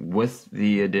 that's with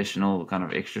the additional kind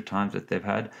of extra times that they've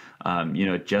had, you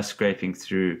know, just scraping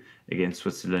through against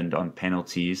Switzerland on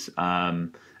penalties,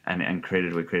 and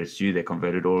credit where credit's due, they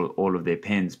converted all of their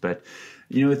pens. But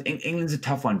you know, England's a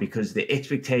tough one because the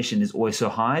expectation is always so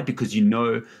high because you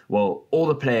know, well, all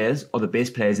the players are the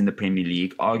best players in the Premier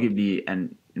League, arguably,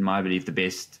 and in my belief, the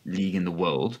best league in the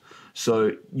world.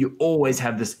 So you always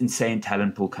have this insane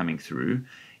talent pool coming through,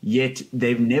 yet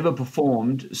they've never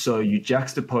performed. So you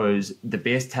juxtapose the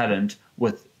best talent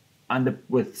with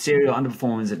serial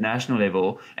underperformance at national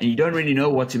level, and you don't really know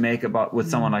what to make with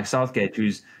someone like Southgate,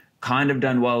 who's kind of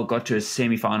done well, got to a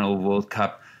semi-final World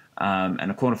Cup, and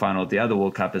a quarterfinal at the other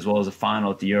World Cup, as well as a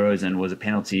final at the Euros, and was a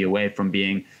penalty away from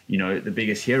being, you know, the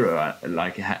biggest hero,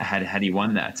 like had he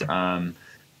won that.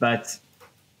 But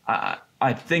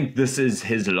I think this is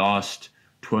his last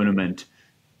tournament,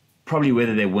 probably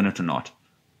whether they win it or not.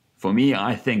 For me,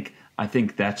 I think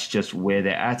that's just where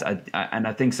they're at. And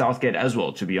I think Southgate as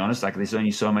well, to be honest. Like, there's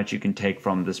only so much you can take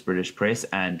from this British press,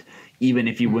 and even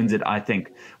if he wins it, I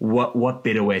think what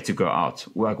better way to go out?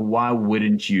 Like, why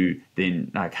wouldn't you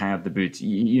then like hang up the boots?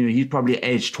 You know, he's probably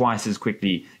aged twice as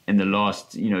quickly in the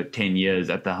last 10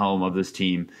 years at the helm of this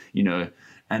team. You know,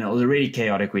 and it was already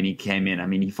chaotic when he came in. I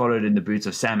mean, he followed in the boots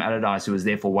of Sam Allardyce, who was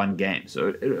there for one game, so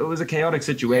it was a chaotic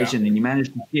situation, and he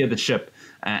managed to steer the ship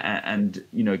and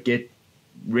you know, get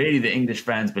really the English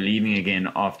fans believing again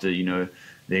after, you know,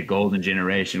 their golden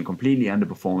generation completely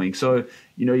underperforming. So,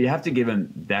 you know, you have to give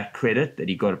him that credit that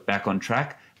he got it back on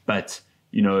track. But,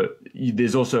 you know,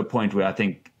 there's also a point where I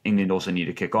think England also need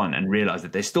to kick on and realize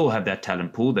that they still have that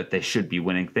talent pool, that they should be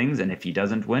winning things. And if he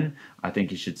doesn't win, I think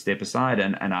he should step aside.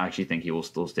 And I actually think he will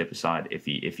still step aside if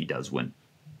he does win.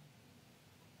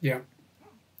 Yeah.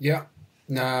 Yeah.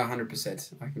 No,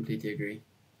 100%. I completely agree.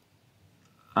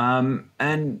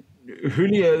 And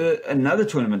Julio, another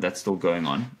tournament that's still going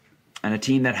on, and a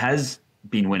team that has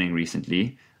been winning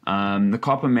recently, the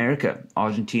Copa America,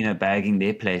 Argentina bagging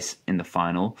their place in the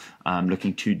final,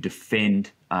 looking to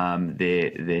defend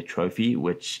their trophy,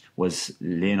 which was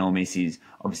Lionel Messi's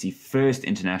obviously first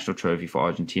international trophy for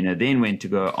Argentina, then went to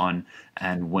go on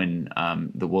and win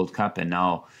the World Cup, and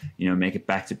now, you know, make it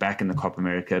back-to-back in the Copa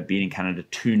America, beating Canada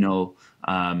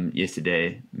 2-0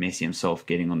 yesterday. Messi himself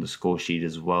getting on the score sheet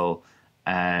as well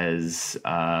as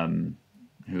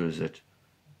who was it?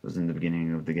 It was in the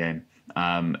beginning of the game.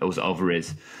 It was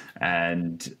Alvarez.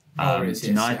 And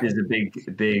tonight there's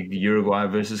a big Uruguay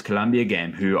versus Colombia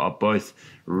game, who are both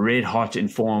red hot in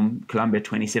form. Colombia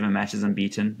 27 matches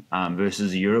unbeaten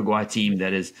versus a Uruguay team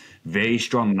that is very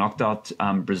strong, knocked out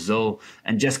Brazil,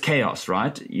 and just chaos,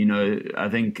 right? You know, I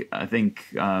think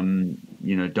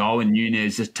you know, Darwin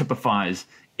Núñez just typifies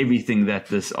everything that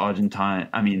this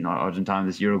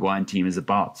this Uruguayan team is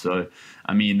about. So,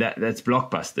 I mean, that's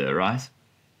blockbuster, right?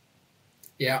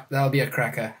 Yeah, that'll be a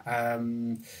cracker.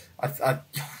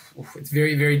 It's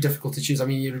very, very difficult to choose. I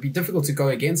mean, it would be difficult to go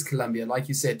against Colombia. Like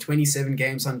you said, 27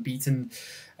 games unbeaten.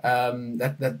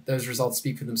 Those results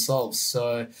speak for themselves.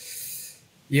 So,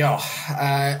 yeah,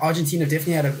 Argentina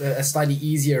definitely had a slightly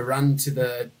easier run to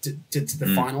the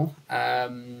final.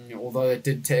 Although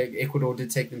Ecuador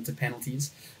did take them to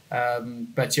penalties.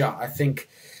 But yeah, I think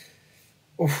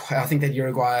that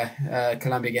Uruguay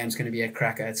Colombia game is going to be a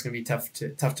cracker. It's going to be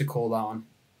tough to call that one.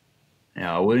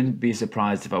 Yeah, I wouldn't be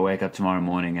surprised if I wake up tomorrow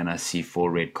morning and I see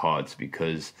 4 red cards,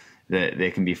 because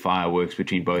there can be fireworks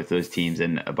between both those teams,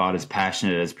 and about as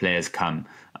passionate as players come.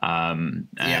 And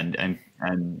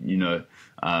you know,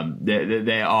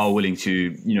 they are willing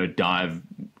to dive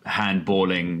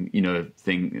handballing,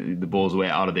 the balls away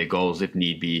out of their goals if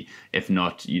need be, if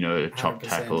not, chop 100%.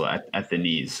 tackle at the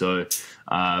knees. So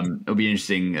it'll be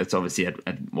interesting. It's obviously at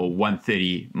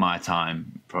 1:30 my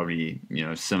time, probably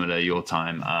similar your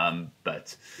time.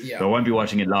 But so I won't be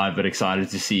watching it live, but excited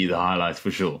to see the highlights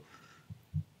for sure.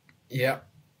 Yeah,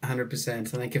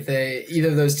 100%. I think if either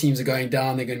of those teams are going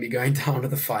down, they're going to be going down to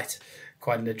the fight,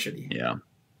 quite literally. Yeah,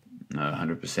 no,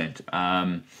 100%.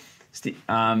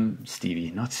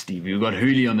 Stevie, not Stevie. We've got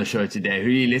Hoole on the show today.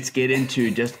 Hoole, let's get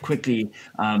into just quickly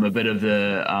a bit of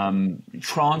the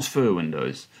transfer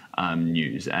windows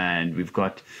news. And we've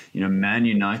got, Man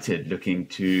United looking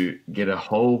to get a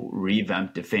whole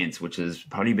revamped defense, which has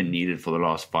probably been needed for the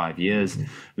last 5 years,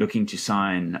 looking to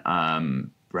sign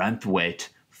Branthwaite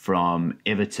from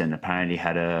Everton. Apparently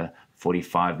had a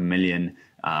 £45 million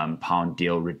pound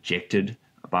deal rejected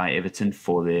by Everton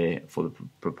for the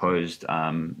proposed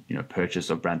purchase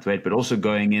of Branthwaite, but also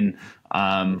going in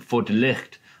for De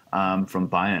Ligt from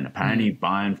Bayern. Apparently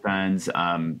Bayern fans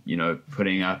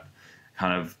putting up,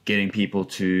 kind of getting people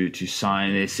to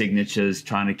sign their signatures,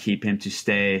 trying to keep him to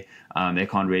stay. They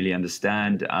can't really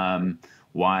understand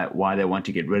why they want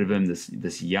to get rid of him.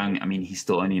 This young, I mean, he's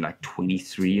still only like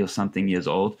 23 or something years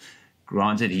old.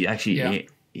 Granted, he actually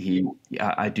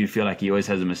I do feel like he always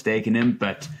has a mistake in him,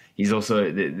 but he's also,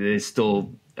 there's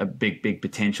still a big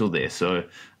potential there. So it'll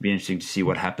be interesting to see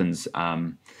what happens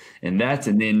in that.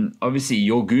 And then obviously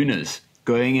your Gooners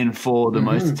going in for the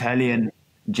most Italian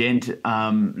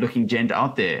looking gent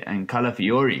out there, and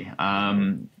Calafiori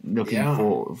looking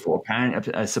for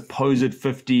apparently a supposed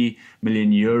 €50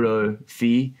 million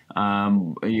fee. Are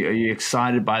you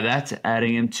excited by that,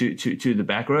 adding him to the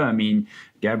back row? I mean,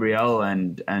 Gabriel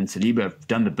and Saliba have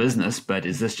done the business, but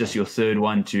is this just your third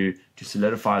one to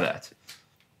solidify that?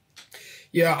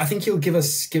 Yeah, I think he'll give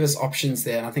us options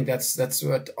there, and I think that's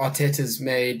what Arteta's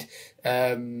made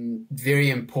very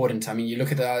important. I mean, you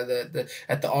look at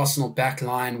the Arsenal back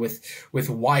line with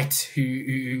White,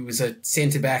 who was a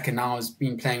centre back and now has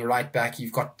been playing right back.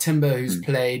 You've got Timber, who's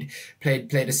played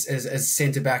as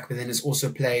centre back, but then has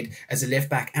also played as a left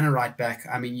back and a right back.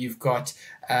 I mean, you've got.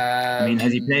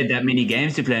 Has he played that many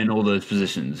games to play in all those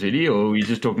positions, really, or are we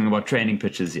just talking about training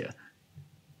pitches here?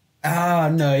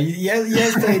 No, he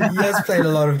has played a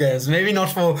lot of games. Maybe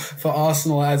not for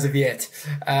Arsenal as of yet.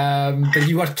 But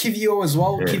you've got Kivior as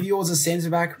well. Yeah. Kivior's a centre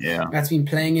back that's been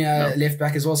playing left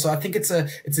back as well. So I think it's a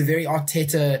very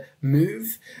Arteta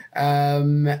move,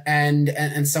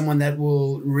 and someone that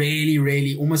will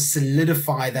really almost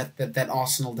solidify that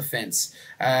Arsenal defence.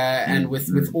 And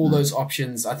with all those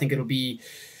options, I think it'll be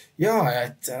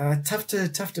tough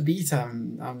to beat.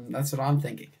 That's what I'm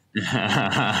thinking.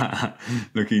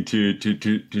 Looking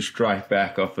to strike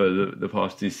back off of the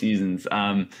past 2 seasons.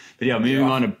 But moving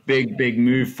on, a big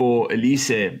move for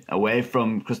Elise away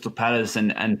from Crystal Palace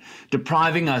and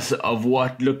depriving us of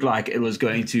what looked like it was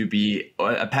going to be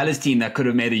a Palace team that could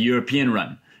have made a European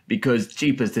run, because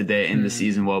Cheapers did there in the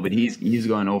season well, but he's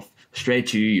going off straight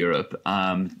to Europe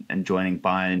and joining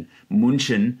Bayern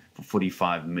München for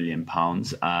 £45 million.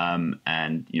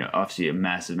 And obviously a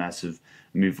massive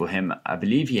move for him. I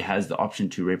believe he has the option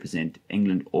to represent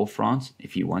England or France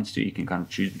if he wants to. You can kind of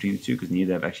choose between the two, because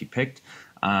neither have actually picked.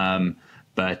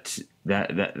 But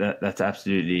that's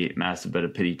absolutely massive. But a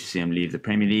pity to see him leave the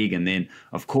Premier League. And then,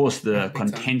 of course, the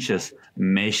contentious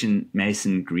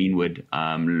Mason Greenwood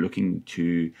looking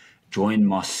to join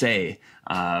Marseille.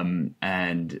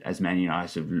 And as Man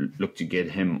United have looked to get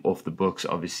him off the books,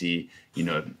 obviously,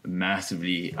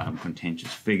 massively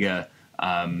contentious figure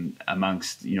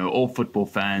amongst all football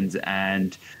fans.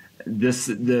 And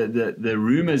the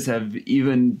rumors have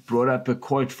even brought up a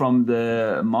quote from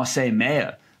the Marseille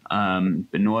mayor,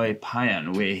 Benoit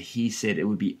Payan, where he said it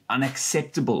would be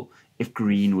unacceptable if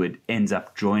Greenwood ends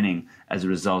up joining as a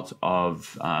result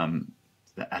of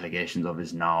the allegations of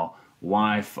his now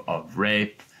wife of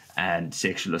rape and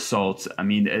sexual assault. I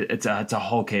mean, it's a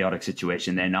whole chaotic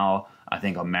situation. They now, I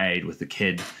think, are married with a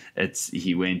kid.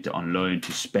 He went on loan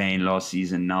to Spain last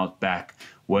season. Now it's back.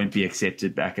 Won't be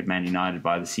accepted back at Man United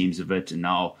by the seams of it. And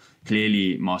now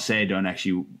clearly Marseille don't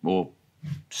actually, or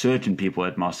certain people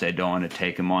at Marseille don't want to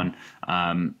take him on.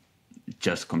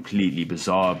 Just completely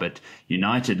bizarre. But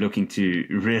United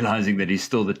realizing that he's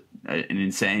still an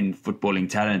insane footballing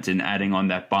talent and adding on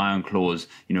that buy-on clause,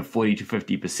 40 to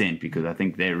 50%, because I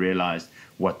think they realized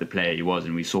what the player he was,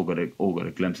 and we all got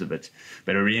a glimpse of it.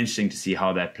 But it'll be interesting to see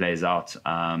how that plays out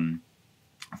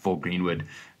for Greenwood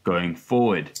going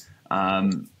forward.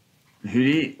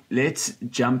 Hoole, let's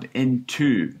jump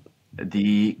into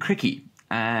the cricket,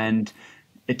 and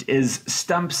it is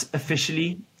stumps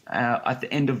officially at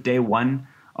the end of day one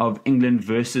of England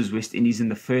versus West Indies in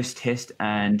the first test,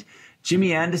 and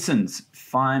Jimmy Anderson's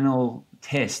final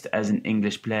test as an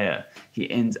English player. He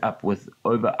ends up with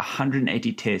over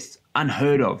 180 tests,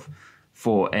 unheard of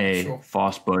for a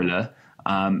fast bowler,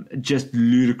 just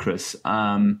ludicrous.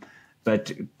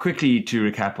 But quickly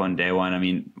to recap on day one, I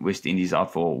mean, West Indies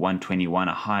out for 121,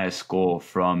 a higher score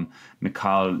from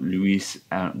Mikhail Lewis,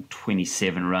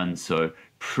 27 runs, so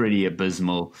pretty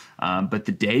abysmal. But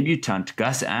the debutant,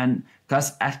 Gus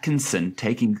Atkinson,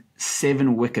 taking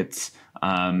 7 wickets,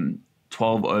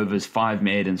 12 overs, 5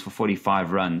 maidens for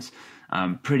 45 runs.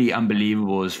 Pretty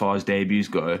unbelievable as far as debuts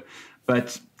go.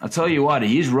 But I'll tell you what,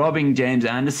 he's robbing James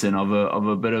Anderson of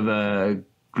a bit of a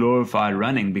glorified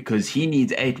running, because he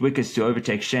needs 8 wickets to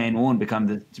overtake Shane Warne,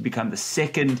 to become the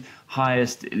second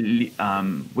highest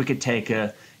wicket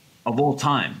taker of all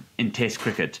time in Test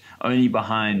cricket, only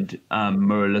behind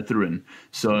Muralitharan.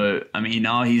 So, I mean,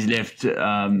 now he's left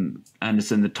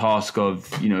Anderson the task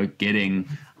of, getting,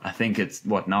 I think it's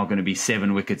now going to be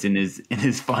 7 wickets in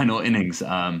his final innings.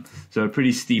 So a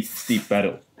pretty steep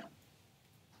battle.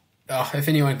 Oh, if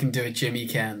anyone can do it, Jimmy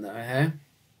can, though, eh?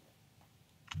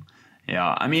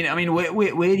 Yeah, I mean,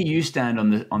 where do you stand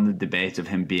on the debate of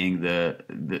him being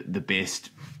the best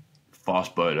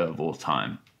fast bowler of all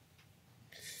time?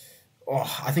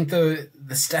 Oh, I think the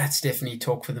stats definitely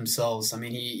talk for themselves. I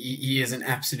mean, he is an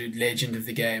absolute legend of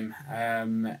the game,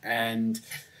 and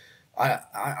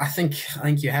I think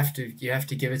you have to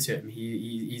give it to him.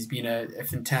 He's been a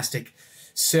fantastic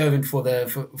servant for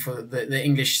the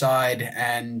English side,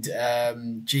 and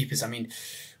jeepers, I mean,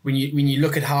 when you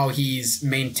look at how he's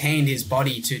maintained his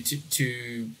body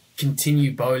to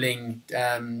continue bowling,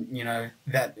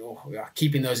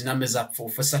 keeping those numbers up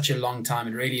for such a long time,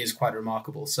 it really is quite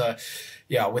remarkable. So,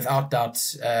 yeah, without doubt,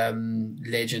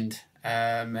 legend,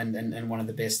 and one of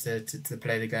the best to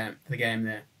play the game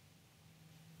there.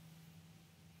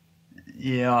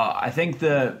 Yeah, I think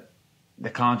the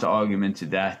counter argument to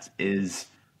that is,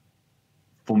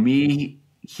 for me,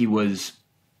 he was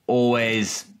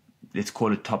always, let's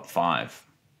call it top 5.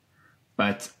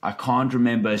 But I can't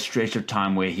remember a stretch of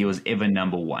time where he was ever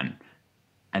number 1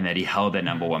 and that he held that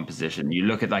number 1 position. You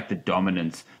look at like the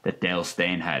dominance that Dale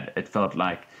Steyn had. It felt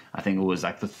like, I think it was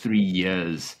like for 3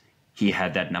 years, he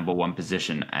had that number 1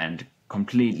 position and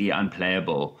completely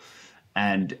unplayable.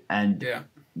 And yeah.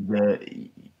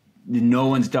 No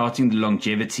one's doubting the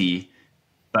longevity,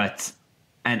 but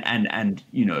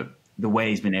the way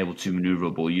he's been able to maneuver a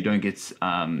ball. You don't get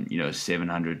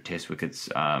 700 test wickets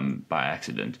by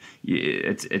accident.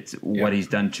 It's what he's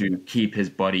done to keep his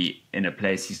body in a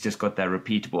place. He's just got that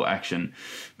repeatable action,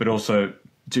 but also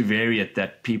to vary it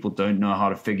that people don't know how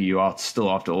to figure you out still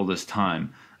after all this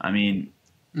time. I mean,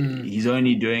 he's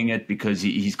only doing it because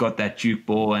he's got that juke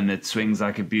ball and it swings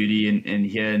like a beauty in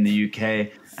here in the UK,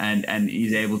 and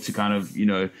he's able to kind of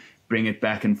bring it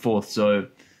back and forth. So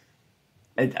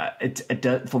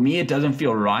for me, it doesn't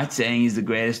feel right saying he's the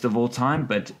greatest of all time,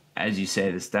 but as you say,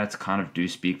 the stats kind of do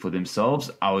speak for themselves.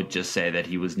 I would just say that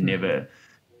he was never,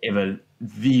 ever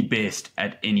the best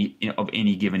at any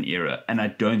given era, and I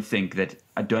don't think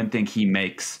he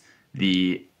makes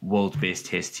the world's best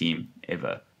Test team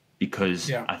ever, because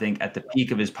I think at the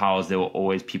peak of his powers, there were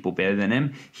always people better than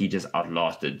him. He just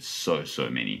outlasted so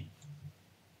many.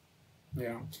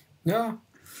 Yeah.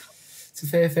 It's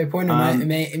a fair point.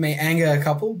 It may anger a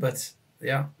couple, but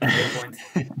yeah, fair point.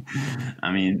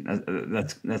 I mean,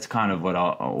 that's kind of what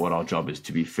our job is,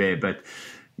 to be fair. But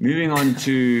moving on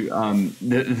to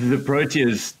the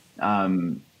Proteas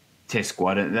Test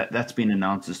squad, that's been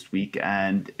announced this week,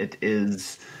 and it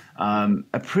is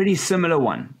a pretty similar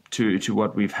one to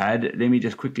what we've had. Let me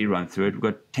just quickly run through it. We've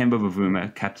got Temba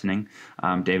Bavuma captaining,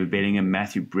 David Bellingham,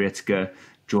 Matthew Bretzker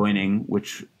joining,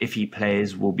 which, if he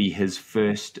plays, will be his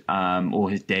first or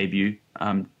his debut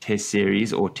Test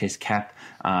series or Test cap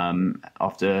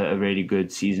after a really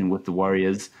good season with the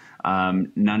Warriors.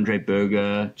 Nandre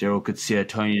Berger, Gerald Coetzee,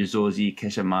 Tony Zorzi,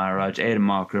 Kesha Maharaj, Aidan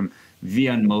Markram,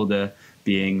 Vian Mulder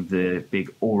being the big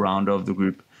all-rounder of the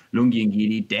group. Lungi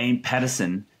Ngidi, Dane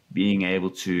Patterson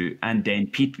and Dane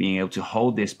Pete being able to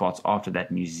hold their spots after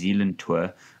that New Zealand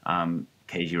tour.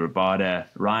 KG Rabada,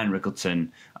 Ryan Rickleton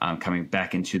coming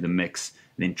back into the mix,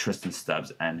 then Tristan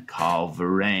Stubbs and Carl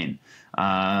Verheyen.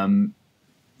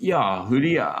 yeah,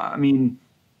 Hoodie, I mean,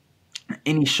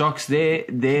 any shocks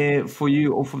there for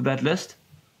you off of that list?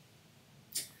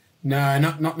 No,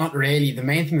 not really. The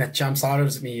main thing that jumps out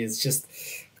at me is just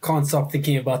can't stop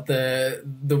thinking about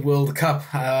the World Cup.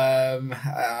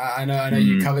 I know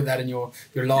you covered that in your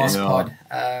last pod.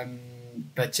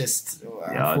 But just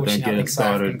unfortunately, I think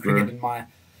South African cricket in my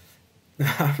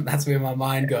that's where my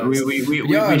mind goes.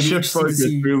 We should focus,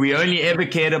 bro. We only ever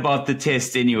cared about the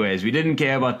test anyways. We didn't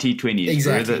care about T20s.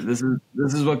 Exactly. Bro.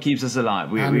 This is what keeps us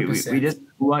alive. We just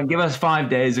want give us 5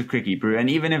 days of cricket, bro. And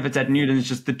even if it's at Newton, it's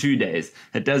just the 2 days.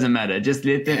 It doesn't matter. Just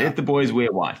let the boys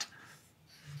wear white.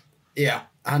 Yeah,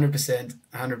 100%.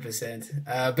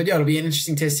 But yeah, it'll be an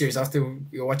interesting test series after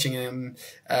you're watching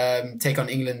take on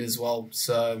England as well.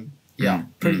 So yeah,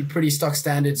 pretty stock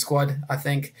standard squad, I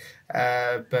think.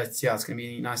 But yeah, it's going to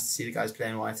be nice to see the guys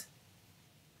playing white.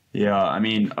 Yeah, I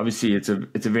mean, obviously it's a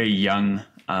very young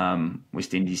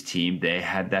West Indies team. They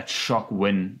had that shock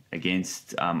win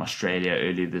against Australia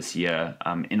earlier this year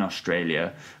in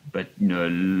Australia, but a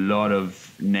lot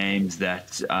of names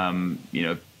that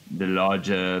the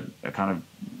larger kind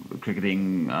of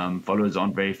cricketing followers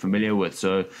aren't very familiar with.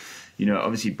 So,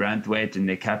 obviously Branthwaite and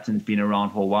their captain's been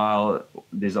around for a while.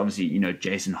 There's obviously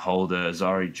Jason Holder,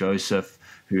 Zari Joseph,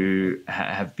 who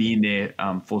have been there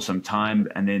for some time,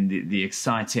 and then the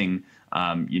exciting,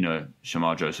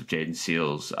 Shamar Joseph, Jaden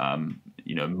Seals,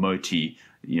 Moti,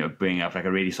 bringing up like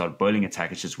a really solid bowling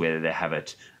attack. It's just whether they have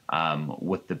it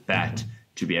with the bat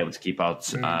to be able to keep out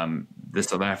the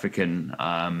South African,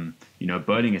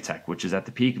 bowling attack, which is at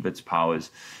the peak of its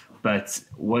powers. But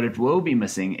what it will be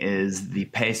missing is the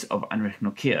pace of Anrich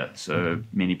Nokia. So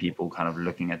many people kind of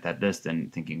looking at that list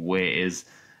and thinking, where is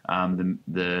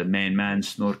the main man,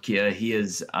 Snorkia? He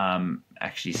has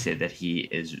actually said that he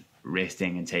is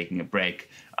resting and taking a break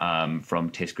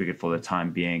from Test cricket for the time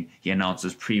being. He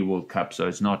announces pre-World Cup, so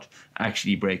it's not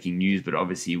actually breaking news, but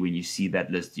obviously when you see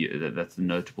that list, that's a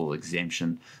notable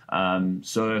exemption.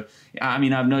 So, I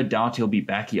mean, I have no doubt he'll be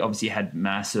back. He obviously had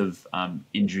massive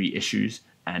injury issues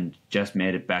and just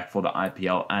made it back for the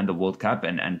IPL and the World Cup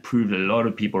and proved a lot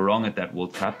of people wrong at that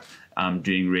World Cup.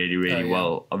 Doing really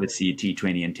well. Obviously,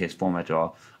 T20 and Test format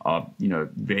are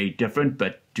very different,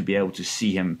 but to be able to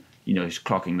see him,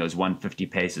 clocking those 150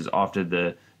 paces after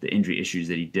the injury issues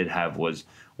that he did have was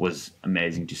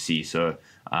amazing to see. So,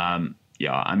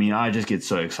 yeah, I mean, I just get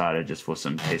so excited just for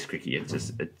some Test cricket.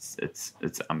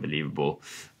 It's unbelievable.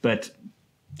 But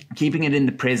keeping it in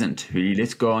the present,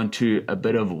 let's go on to a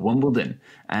bit of Wimbledon,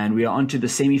 and we are on to the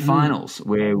semi-finals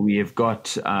where we have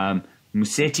got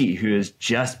Musetti, who has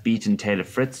just beaten Taylor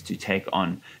Fritz to take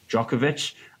on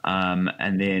Djokovic.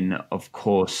 And then, of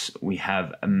course, we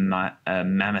have a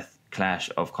mammoth clash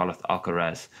of Carlos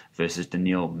Alcaraz versus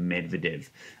Daniil Medvedev.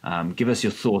 Give us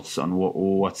your thoughts on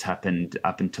what's happened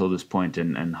up until this point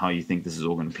and how you think this is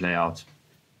all going to play out.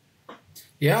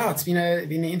 Yeah, it's been an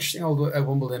interesting old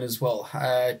Wimbledon as well.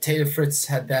 Taylor Fritz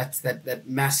had that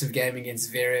massive game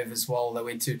against Zverev as well. That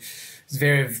went to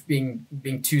Zverev being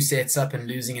 2 sets up and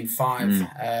losing in 5.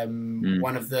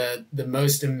 One of the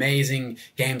most amazing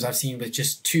games I've seen with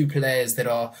just 2 players that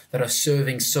are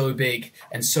serving so big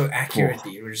and so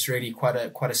accurately. It was really quite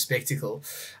a spectacle.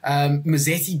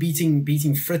 Musetti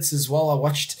beating Fritz as well. I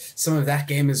watched some of that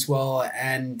game as well,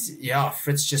 and yeah,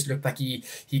 Fritz just looked like he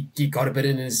got a bit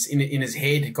in his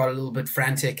head. He got a little bit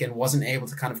frantic and wasn't able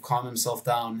to kind of calm himself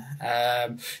down.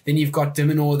 Then you've got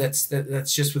Dimino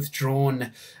that's just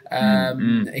withdrawn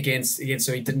against,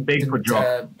 so he didn't play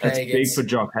That's against. Big for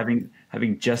Jock,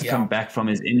 having just come back from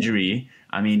his injury.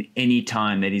 I mean, any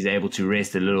time that he's able to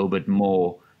rest a little bit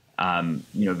more,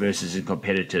 versus his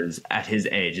competitors at his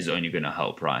age is only going to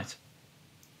help, right?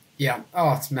 Yeah.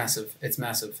 Oh, it's massive.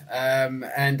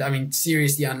 And I mean,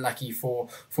 seriously unlucky for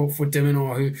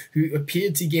Dimino, who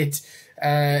appeared to get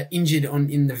injured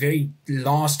in the very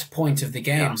last point of the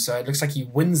game. Yeah. So it looks like he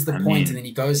wins the point and then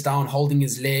he goes down holding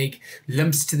his leg,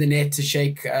 limps to the net to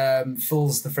shake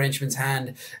Phil's, the Frenchman's,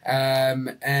 hand.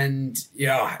 And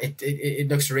yeah, it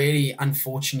looks really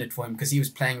unfortunate for him because he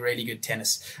was playing really good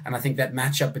tennis. And I think that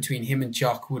matchup between him and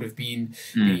Jock would have been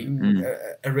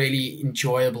a really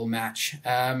enjoyable match.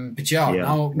 But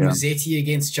now Musetti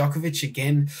against Djokovic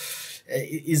again.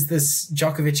 Is this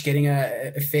Djokovic getting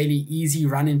a fairly easy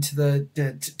run into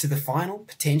the final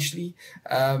potentially,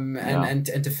 and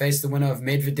to face the winner of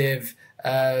Medvedev,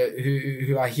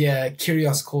 who I hear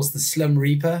Kyrgios calls the Slim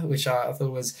Reaper, which I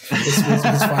thought was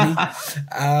funny.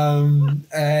 And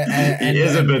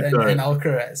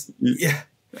Alcaraz, yeah.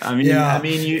 I mean,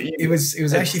 it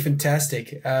was actually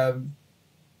fantastic. No,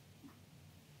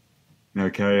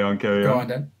 carry on. Go on,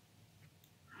 Dan.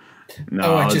 No,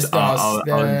 Oh, I I was, just asked.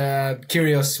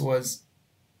 Kyrgios was.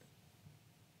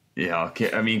 Yeah,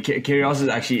 I mean, Kyrgios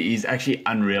is he's actually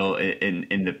unreal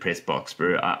in the press box,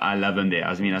 bro. I love him there.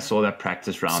 I mean, I saw that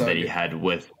practice round So that he good. had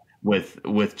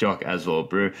with Jock as well,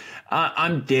 bro.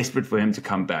 I'm desperate for him to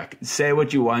come back. Say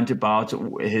what you want about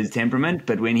his temperament,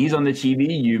 but when he's on the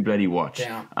TV, you bloody watch.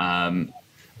 Yeah.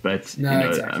 But No, I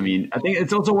exactly. mean, I think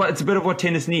it's also it's a bit of what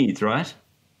tennis needs, right?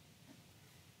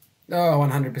 Oh,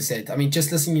 100%. I mean,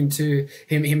 just listening to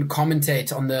him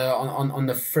commentate on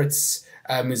the Fritz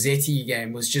Musetti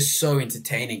game was just so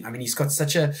entertaining. I mean, he's got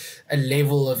such a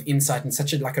level of insight and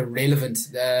such a relevant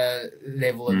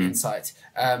level of insight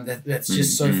that's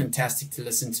just so fantastic to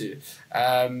listen to.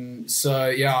 So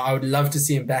yeah, I would love to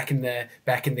see him back in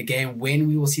the game. When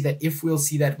we will see that, if we'll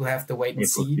see that, we'll have to wait and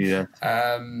If we'll see. see that.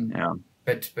 Um, Yeah.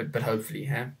 but hopefully,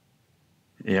 huh?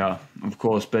 Yeah, of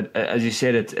course. But as you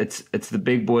said, it's the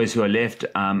big boys who are left,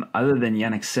 other than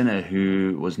Yannick Sinner,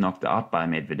 who was knocked out by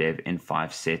Medvedev in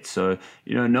 5 sets. So,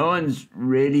 no one's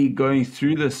really going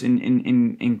through this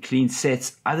in clean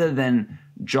sets other than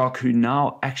Jock, who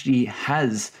now actually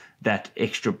has that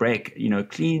extra break.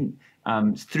 Clean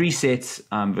 3 sets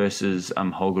versus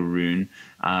Holger Rune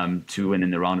to win in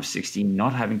the round of 16,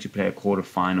 not having to play a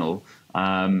quarterfinal.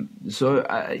 So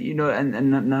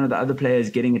and none of the other players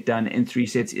getting it done in 3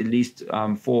 sets, at least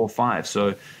 4 or 5.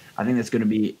 So I think that's going to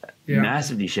be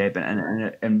massively shaped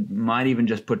and might even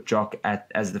just put Jock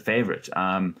as the favorite.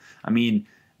 I mean,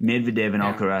 Medvedev and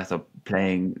Alcaraz are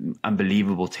playing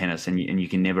unbelievable tennis, and you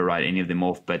can never write any of them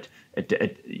off. But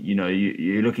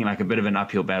you're looking like a bit of an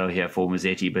uphill battle here for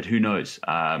Musetti. But who knows?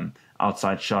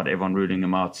 Outside shot, everyone ruling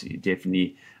him out.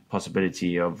 Definitely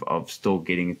possibility of still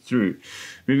getting it through.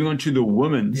 Moving on to the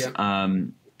women's,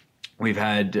 we've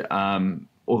had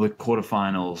all the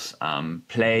quarterfinals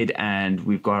played, and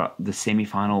we've got the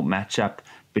semi-final matchup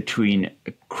between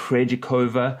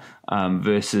Krejcikova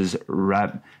versus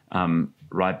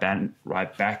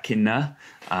Rybakina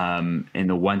in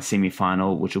the one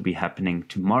semi-final, which will be happening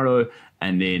tomorrow,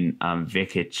 and then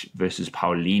Vekic versus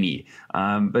Paolini.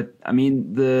 But I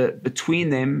mean, between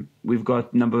them, we've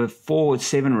got number 4,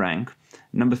 7 rank,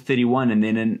 number 31, and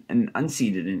then an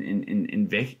unseeded in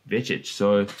Vekic.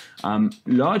 So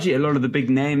largely, a lot of the big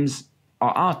names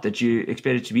are out that you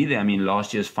expected to be there. I mean,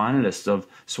 last year's finalists of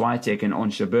Swiatek and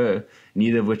Ons Jabeur,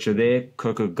 neither of which are there.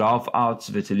 Coco Gauff out,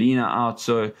 Svitolina out.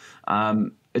 So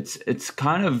it's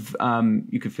kind of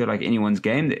you could feel like anyone's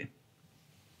game there.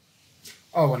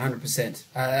 Oh, 100%.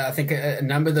 I think a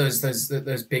number of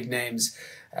those big names,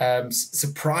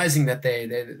 surprising that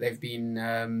they've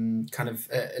been kind of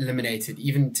eliminated.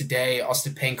 Even today,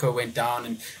 Ostapenko went down,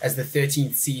 and as the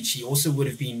 13th seed, she also would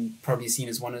have been probably seen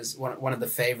as one of the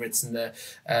favorites in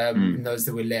those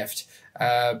that were left.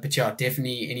 But yeah,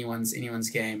 definitely anyone's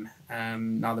game.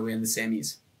 Now that we're in the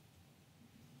semis.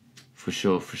 For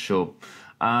sure. Hoole,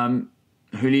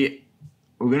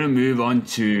 we're going to move on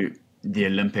to the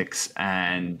Olympics,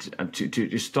 and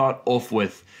to start off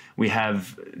with, we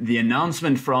have the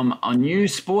announcement from our new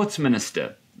sports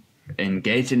minister in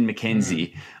Gayton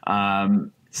McKenzie,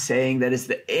 saying that it's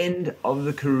the end of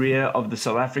the career of the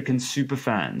South African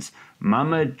Superfans,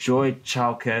 Mama Joy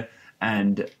Chauke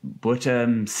and Buta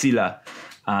Msila,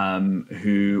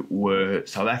 who were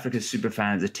South Africa's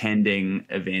Superfans attending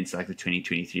events like the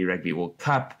 2023 Rugby World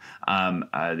Cup.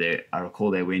 I recall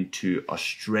they went to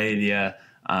Australia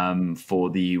for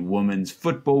the Women's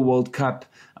Football World Cup,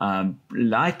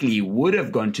 likely would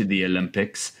have gone to the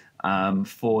Olympics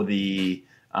for the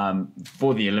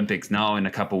Olympics now in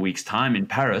a couple of weeks' time in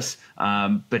Paris,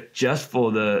 but just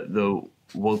for the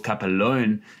World Cup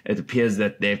alone, it appears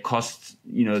that they've cost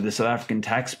the South African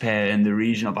taxpayer in the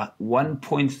region of about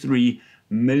 1.3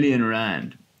 million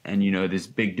rand. And this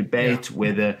big debate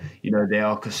whether they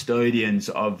are custodians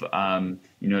of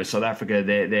South Africa.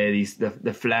 They're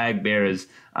the flag bearers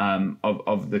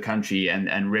of the country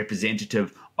and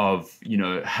representative of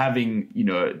having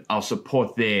our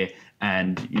support there,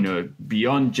 and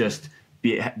beyond just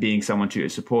being someone to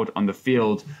support on the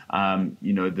field,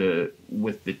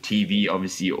 with the TV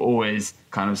obviously always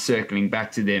kind of circling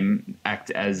back to them,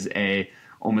 act as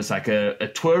almost like a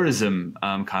tourism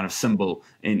kind of symbol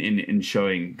in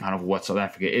showing kind of what South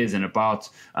Africa is and about.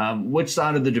 Which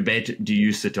side of the debate do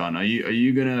you sit on? Are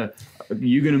you gonna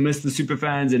miss the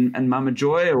Superfans and Mama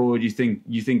Joy, or do you think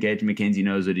Gayton McKenzie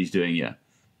knows what he's doing here?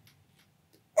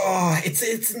 Oh, it's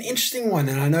an interesting one,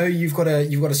 and I know you've got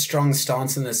a strong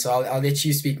stance in this, so I'll let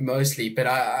you speak mostly. But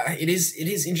it is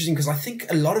interesting because I think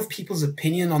a lot of people's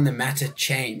opinion on the matter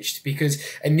changed, because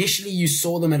initially you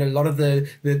saw them at a lot of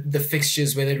the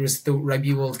fixtures, whether it was the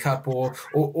Rugby World Cup or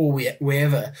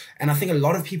wherever, and I think a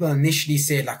lot of people initially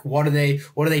said, like, what are they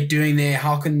doing there?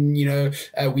 How can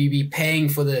we be paying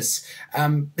for this?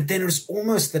 But then it was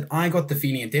almost that I got the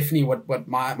feeling, and definitely what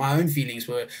my own feelings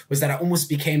was that I almost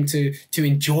became to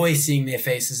enjoy seeing their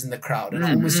faces in the crowd, and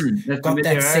I almost got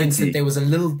that sense that there was a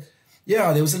little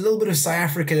bit of South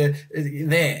Africa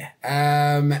there,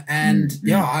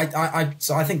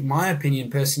 so I think my opinion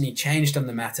personally changed on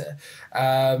the matter.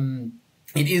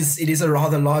 It is a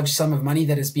rather large sum of money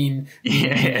that has been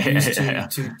used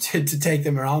to take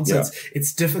them around, so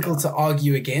it's difficult to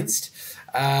argue against.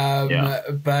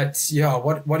 But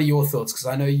what are your thoughts? Because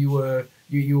I know you were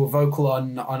vocal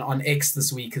on X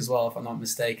this week as well, if I'm not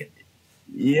mistaken.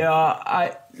 Yeah,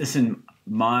 I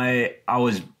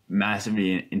was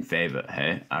massively in favor.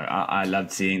 Hey, I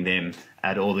loved seeing them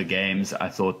at all the games. I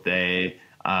thought they,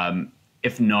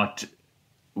 if not,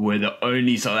 were the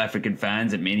only South African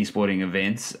fans at many sporting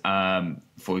events.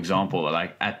 For example,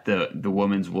 like at the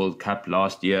Women's World Cup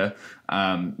last year,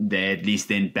 they at least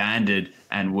then banded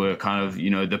and were kind of,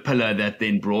 the pillar that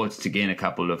then brought to gain a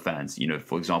couple of fans.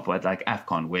 For example, at like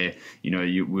AFCON, where,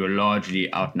 we were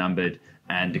largely outnumbered,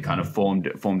 and kind of formed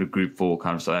a group for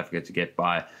kind of South Africa to get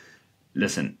by.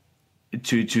 Listen,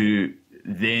 to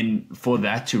then for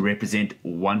that to represent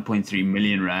 1.3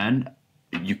 million rand,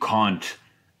 you can't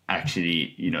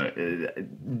actually,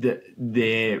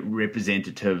 their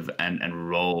representative and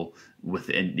role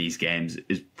within these games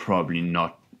is probably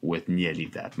not worth nearly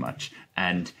that much.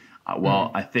 And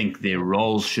while I think their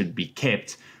roles should be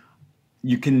kept,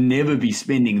 you can never be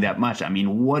spending that much. I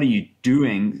mean, what are you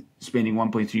doing spending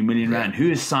 1.3 million rand?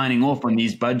 Who is signing off on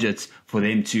these budgets for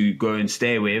them to go and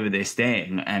stay wherever they're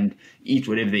staying and eat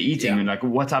whatever they're eating? And like,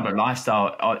 what type of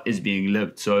lifestyle is being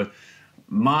lived? So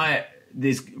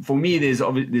there's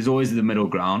always the middle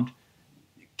ground.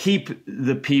 Keep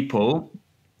the people,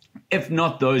 if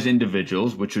not those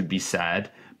individuals, which would be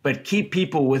sad, but keep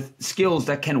people with skills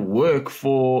that can work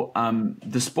for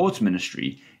the sports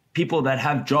ministry. People that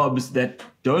have jobs that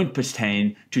don't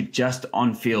pertain to just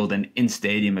on-field and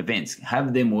in-stadium events.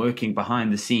 Have them working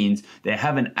behind the scenes. They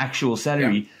have an actual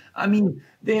salary. Yeah. I mean,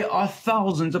 there are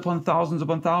thousands upon thousands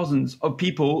upon thousands of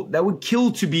people that would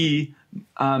kill to be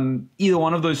either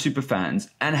one of those super fans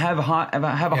and have a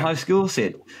high skill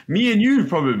set. Me and you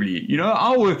probably.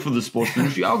 I'll work for the sports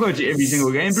ministry. I'll go to every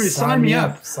single game. Bruce, sign me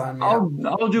up.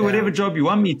 I'll do whatever job you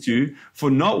want me to for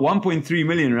not 1.3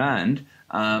 million rand.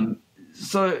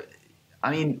 So,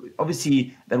 I mean,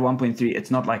 obviously that 1.3,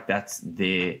 it's not like that's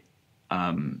their,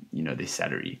 their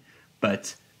salary,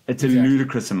 but it's a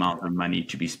ludicrous amount of money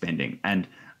to be spending. And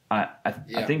I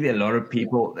think there are a lot of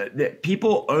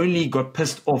people only got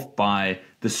pissed off by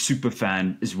the super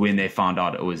fan is when they found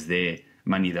out it was their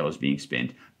money that was being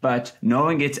spent. But no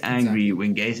one gets angry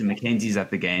when Gates and McKenzie's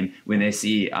at the game, when they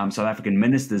see South African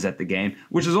ministers at the game,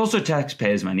 which is also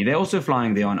taxpayers' money. They're also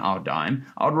flying there on our dime.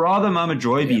 I'd rather Mama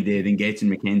Joy be there than Gates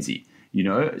and McKenzie,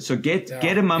 So get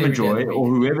a Mama Joy or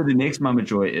whoever the next Mama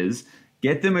Joy is,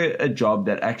 get them a job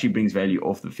that actually brings value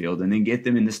off the field, and then get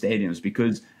them in the stadiums,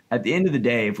 because at the end of the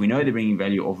day, if we know they're bringing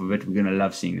value off of it, we're going to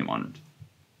love seeing them on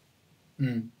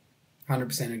it.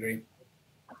 100% agree.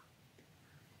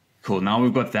 Cool. Now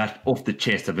we've got that off the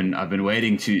chest. I've been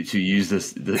waiting to use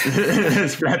this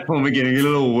platform. We're getting a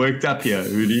little worked up here,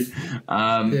 Rudy.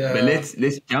 But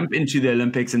let's jump into the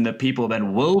Olympics and the people that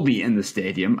will be in the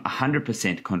stadium.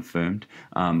 100% confirmed,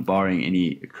 barring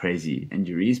any crazy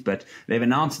injuries. But they've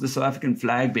announced the South African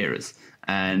flag bearers,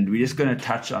 and we're just going to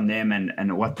touch on them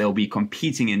and what they'll be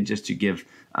competing in, just to give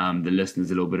the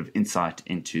listeners a little bit of insight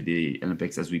into the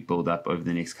Olympics as we build up over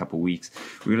the next couple of weeks.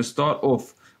 We're going to start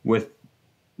off with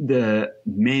the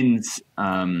men's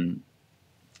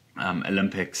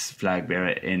Olympics flag bearer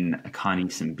in Akani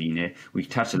Simbine. We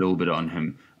touched a little bit on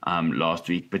him last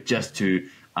week, but just to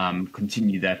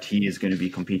continue that, he is going to be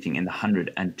competing in the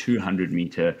 100 and 200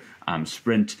 meter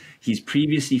sprint. He's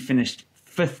previously finished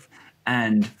 5th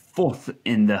and 4th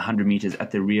in the 100 meters at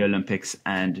the Rio Olympics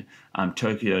and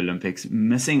Tokyo Olympics,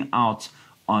 missing out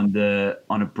on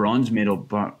a bronze medal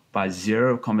by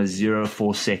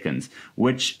 0.04 seconds,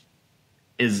 which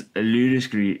is a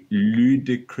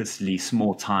ludicrously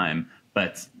small time,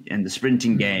 but in the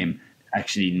sprinting game,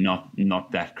 actually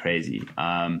not that crazy.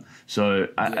 I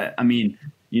mean,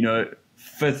 5th,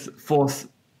 4th,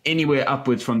 anywhere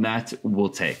upwards from that we'll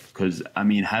take, because I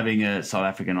mean, having a South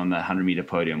African on the 100 meter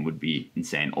podium would be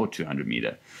insane, or 200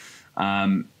 meter.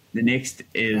 The next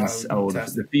is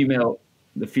Fantastic.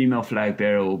 the female flag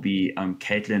bearer will be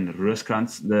Caitlin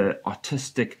Rooskrantz, the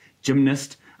artistic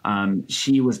gymnast.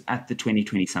 She was at the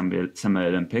 2020 Summer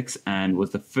Olympics and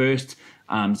was the first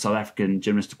South African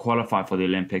gymnast to qualify for the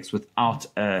Olympics without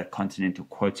a continental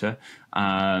quota.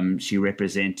 She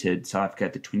represented South Africa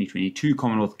at the 2022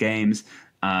 Commonwealth Games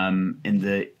in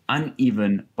the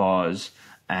uneven bars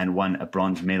and won a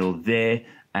bronze medal there,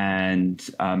 and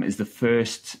is the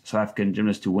first South African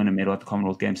gymnast to win a medal at the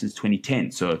Commonwealth Games since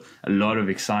 2010. So a lot of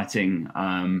exciting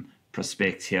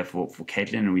prospects here for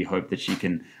Caitlin, and we hope that she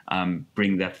can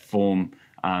bring that form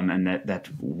and that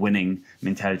winning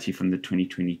mentality from the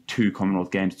 2022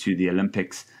 Commonwealth Games to the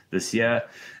Olympics this year.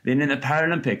 Then in the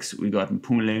Paralympics, we got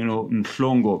Mpumelelo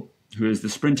Mhlongo, who is the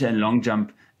sprinter and long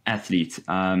jump athlete.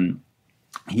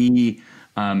 He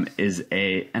is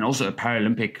and also a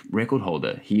Paralympic record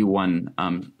holder. He won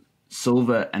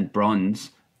silver and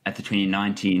bronze at the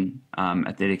 2019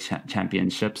 Athletics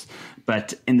Championships.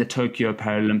 But in the Tokyo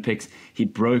Paralympics, he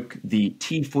broke the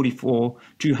T44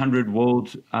 200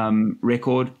 world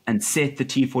record and set the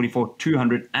T44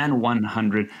 200 and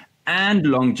 100 and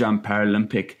long jump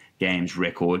Paralympic Games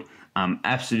record.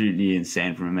 Absolutely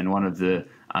insane from him, and one of the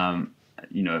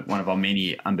one of our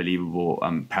many unbelievable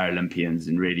Paralympians,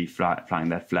 and really flying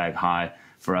that flag high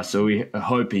for us. So we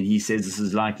hope, and he says this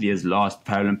is likely his last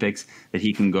Paralympics, that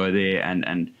he can go there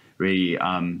and really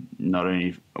not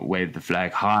only wave the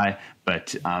flag high,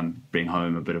 but bring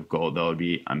home a bit of gold. That would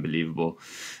be unbelievable.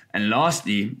 And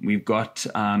lastly, we've got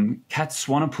Kat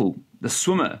Swanepoel, the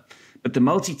swimmer, but the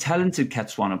multi-talented Kat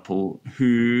Swanepoel,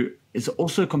 who is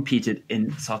also competed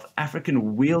in South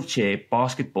African wheelchair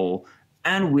basketball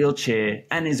and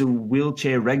is a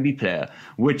wheelchair rugby player,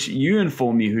 which you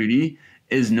inform me, Hoodie,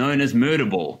 is known as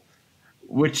Murderball,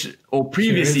 or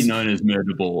previously known as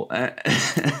Murderball,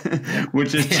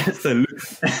 which is just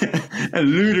a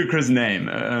ludicrous name.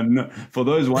 For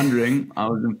those wondering, I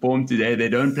was informed today they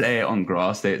don't play on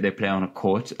grass; they play on a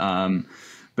court.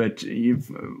 But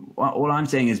all I'm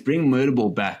saying is bring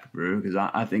Murderball back, bro, because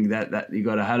I think that you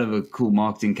got a hell of a cool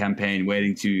marketing campaign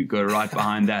waiting to go right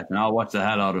behind that, and I'll watch the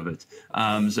hell out of it.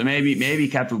 So maybe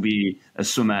Kat will be a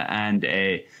swimmer and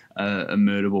a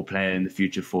Murderball player in the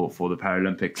future for the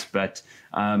Paralympics. But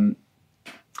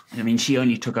she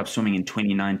only took up swimming in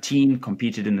 2019,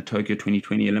 competed in the Tokyo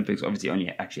 2020 Olympics. Obviously, only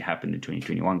actually happened in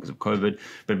 2021 because of COVID,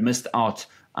 but missed out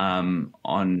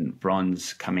on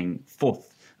bronze, coming fourth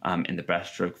in the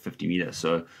breaststroke 50 meters.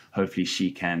 So hopefully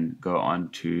she can go on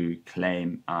to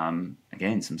claim,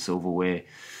 again, some silverware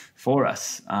for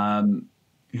us.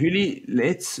 Huli,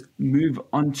 let's move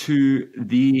on to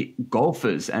the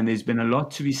golfers. And there's been a lot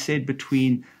to be said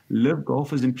between LIV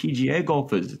golfers and PGA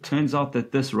golfers. It turns out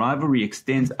that this rivalry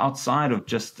extends outside of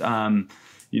just,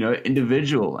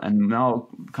 individual, and now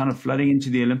kind of flooding into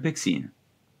the Olympic scene.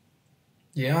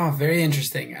 Yeah, very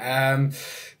interesting.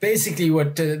 Basically,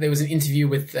 there was an interview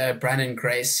with Brandon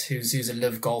Grace, who's a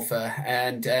LIV golfer,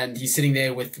 and he's sitting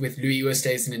there with Louis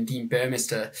Oosthuizen and Dean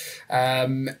Burmester,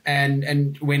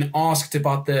 and when asked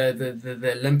about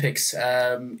the Olympics,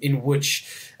 in which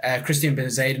Christian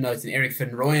Bezuidenhout and Eric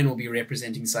van Rooyen will be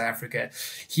representing South Africa,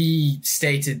 he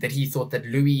stated that he thought that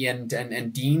Louis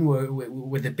and Dean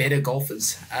were the better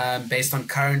golfers, based on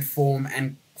current form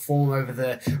over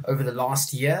the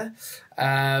last year,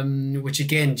 which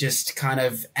again just kind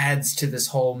of adds to this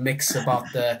whole mix about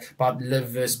LIV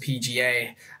versus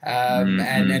PGA,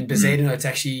 and Bezuidenhout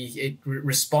actually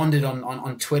responded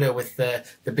on Twitter with the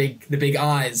big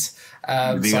eyes.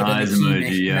 Big eyes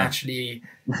emoji, yeah. Naturally,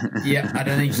 yeah, I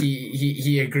don't think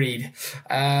he agreed.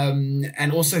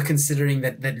 And also considering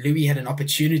that Louis had an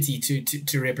opportunity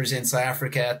to represent South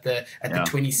Africa at the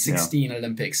 2016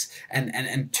 Olympics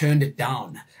and turned it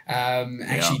down.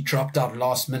 Actually dropped out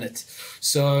last minute.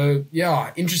 So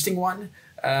yeah, interesting one.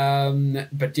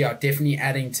 But yeah, definitely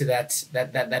adding to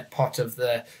that pot of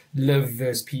the LIV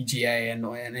versus PGA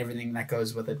and everything that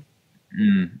goes with it.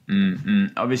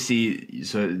 Obviously,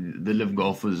 so the LIV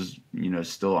golfers,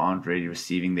 still aren't really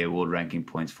receiving their world ranking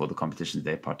points for the competitions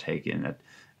they partake in.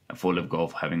 For LIV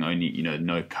golf, having only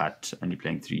no cut, only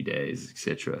playing 3 days,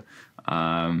 etc.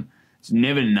 It's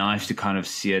never nice to kind of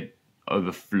see it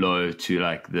overflow to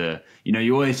like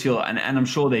you always feel, and I'm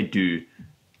sure they do,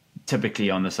 typically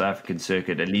on the South African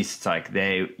circuit, at least it's like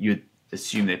you'd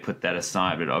assume they put that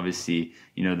aside, but obviously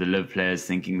the LIV players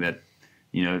thinking that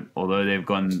although they've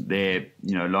gone there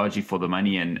largely for the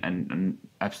money, and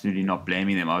absolutely not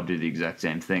blaming them, I'll do the exact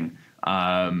same thing,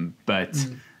 but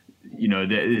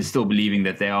they're still believing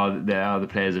that they are the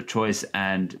players of choice.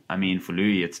 And I mean, for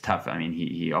Louis, it's tough. I mean,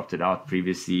 he opted out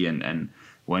previously and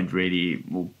won't really,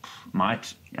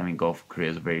 might. I mean, golf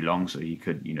careers are very long, so he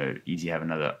could, easily have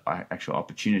another actual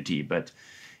opportunity. But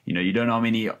you don't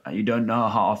know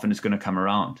how often it's going to come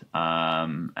around.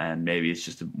 And maybe it's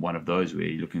just one of those where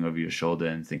you're looking over your shoulder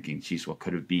and thinking, geez, what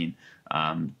could have been?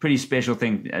 Pretty special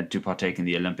thing to partake in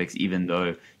the Olympics, even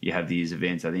though you have these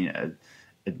events. I think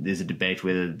there's a debate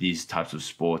whether these types of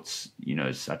sports,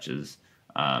 such as,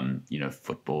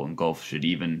 football and golf should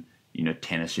even,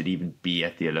 tennis should even be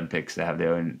at the Olympics. They have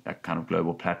their own kind of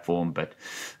global platform, but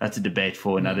that's a debate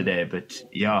for another day. But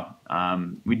yeah,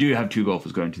 we do have 2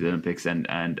 golfers going to the Olympics, and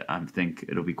I think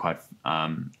it'll be quite,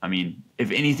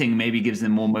 if anything, maybe gives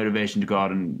them more motivation to go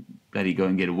out and bloody go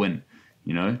and get a win,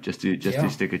 just to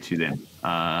stick it to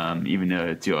them, even though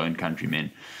it's your own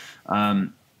countrymen.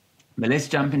 But let's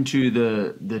jump into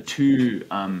the 2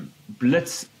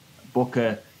 Blitz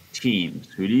Booker teams.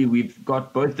 Hoole, we've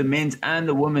got both the men's and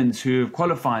the women's who have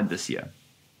qualified this year.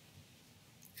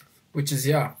 Which is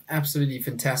absolutely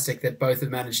fantastic that both have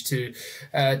managed to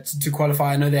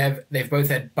qualify. I know they've both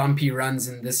had bumpy runs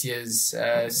in this year's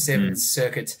 7th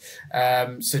circuit.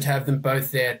 So to have them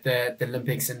both there at the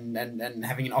Olympics and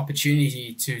having an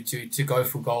opportunity to go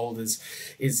for gold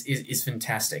is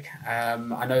fantastic.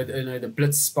 I know the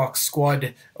Blitzboks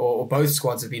squad or both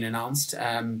squads have been announced.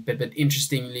 But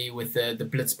interestingly, with the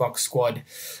Blitzboks squad,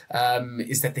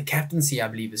 is that the captaincy, I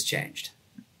believe, has changed.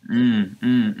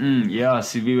 Yeah,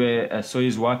 Siviwe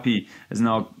Soyuzwapi has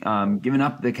now given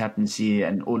up the captaincy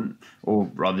or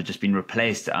rather just been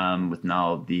replaced with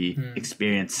now the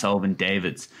experienced Selvin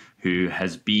Davids, who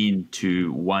has been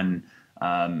to 1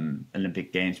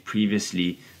 Olympic Games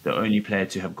previously. The only player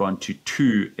to have gone to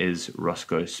 2 is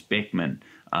Roscoe Speckman.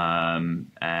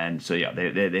 And so,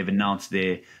 they've announced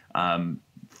their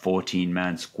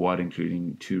 14-man squad,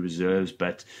 including 2 reserves,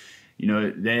 but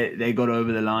they got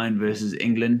over the line versus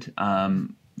England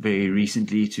very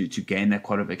recently to gain that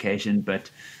qualification.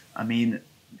 But I mean,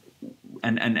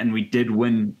 and we did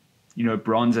win,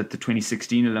 bronze at the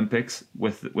 2016 Olympics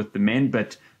with the men.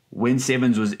 But when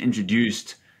sevens was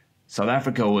introduced, South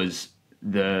Africa was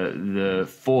the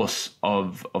force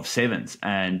of sevens,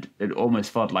 and it almost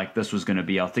felt like this was going to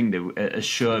be our thing, a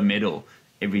sure medal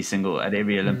at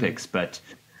every Olympics. But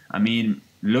I mean,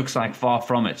 looks like far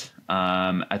from it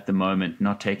at the moment,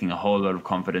 not taking a whole lot of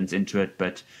confidence into it,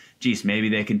 but geez, maybe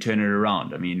they can turn it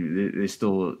around. I mean, they're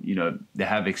still, they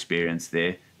have experience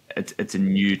there. It's a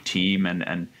new team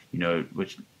and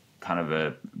which kind of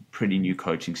a pretty new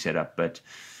coaching setup, but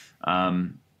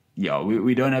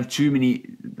we don't have too many,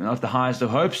 not the highest of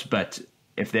hopes, but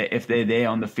if they're there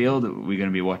on the field, we're going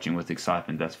to be watching with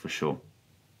excitement, that's for sure.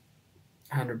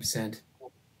 100%.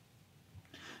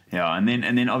 Yeah, and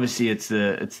then obviously it's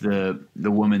the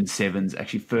women's sevens,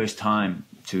 actually first time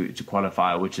to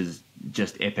qualify, which is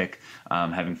just epic.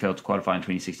 Having failed to qualify in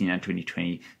 2016 and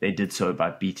 2020, they did so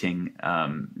by beating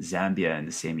Zambia in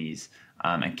the semis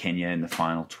and Kenya in the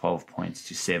final 12 points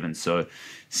to 7. So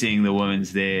seeing the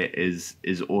women's there is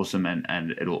awesome,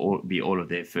 and it'll be all of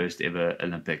their first ever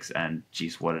Olympics, and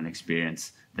geez, what an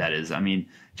experience that is. I mean,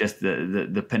 just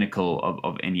the pinnacle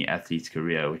of any athlete's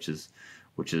career, which is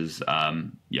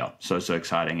so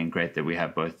exciting and great that we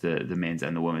have both the men's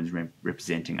and the women's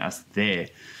representing us there.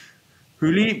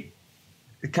 Hoole,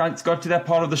 it's got to that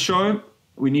part of the show.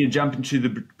 We need to jump into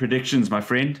the predictions, my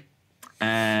friend.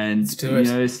 And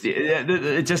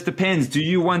it just depends. Do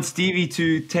you want Stevie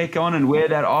to take on and wear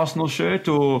that Arsenal shirt,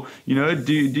 or do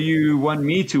you want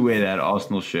me to wear that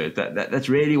Arsenal shirt? That's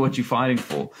really what you're fighting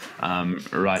for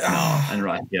right now and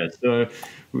right here. So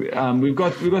we've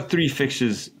got 3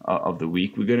 fixtures of the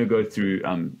week. We're going to go through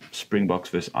Springboks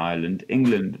versus Ireland,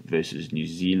 England versus New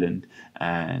Zealand,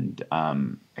 and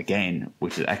again,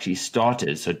 which has actually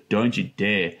started. So don't you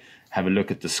dare have a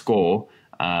look at the score.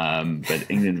 But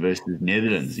England versus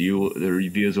Netherlands, the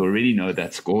reviewers already know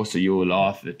that score, so you will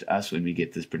laugh at us when we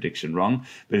get this prediction wrong.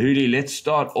 But Hoole, let's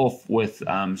start off with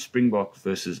Springboks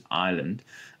versus Ireland.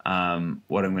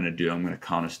 What I'm going to do, I'm going to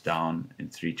count us down in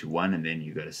 3, 2, 1, and then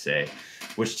you got to say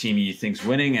which team you think's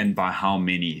winning and by how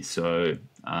many. So,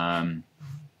 have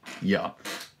you got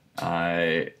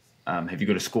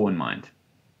a score in mind?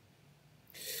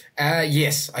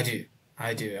 Yes, I do.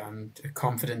 I'm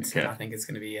confident, okay. And I think it's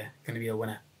going to be a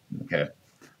winner. Okay,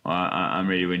 well, I'm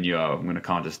ready when you are. I'm going to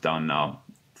count us down now.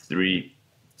 3,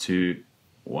 2,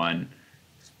 1.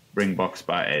 Springboks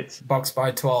by 8. Boks by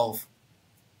 12.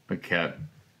 Okay,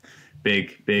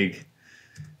 big.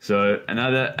 So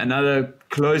another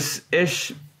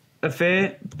close-ish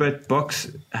affair, but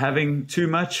Boks having too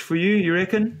much for you. You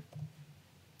reckon?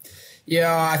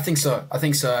 Yeah, I think so. I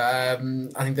think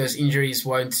those injuries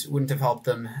wouldn't have helped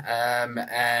them,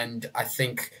 and I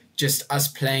think just us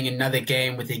playing another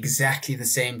game with exactly the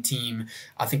same team,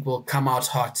 I think we'll come out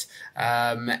hot,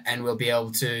 and we'll be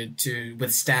able to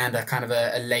withstand a kind of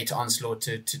a late onslaught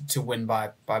to win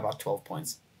by about 12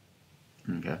 points.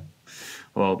 Okay.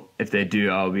 Well, if they do,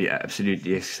 I'll be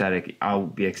absolutely ecstatic. I'll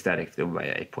be ecstatic if they win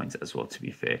by 8 points as well, to be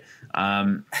fair.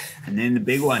 And then the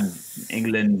big one,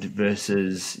 England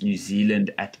versus New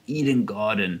Zealand at Eden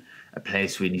Garden, a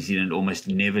place where New Zealand almost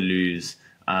never lose.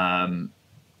 Have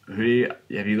you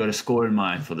got a score in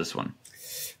mind for this one?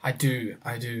 I do.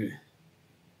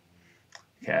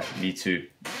 Okay, me too.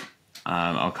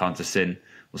 I'll count us in.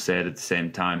 We'll say it at the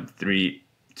same time. 3,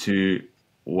 2,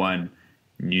 1.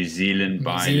 New Zealand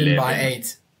by 11. By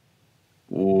 8.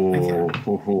 Oh,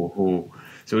 Okay.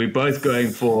 So we're both going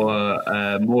for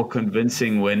a more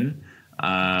convincing win.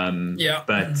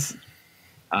 But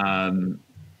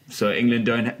so England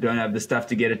don't have the stuff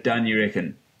to get it done, you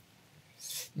reckon?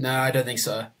 No, I don't think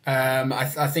so.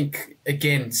 I think,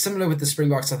 again, similar with the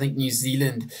Springboks, I think New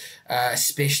Zealand,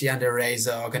 especially under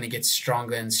Razor, are going to get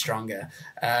stronger and stronger.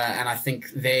 And I think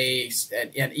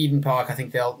at Eden Park, I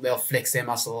think they'll flex their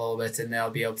muscle a little bit, and they'll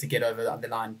be able to get over the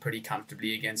line pretty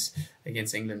comfortably against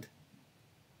England.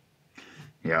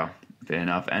 Yeah, fair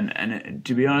enough. And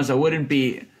to be honest, I wouldn't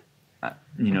be,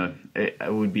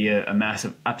 it would be a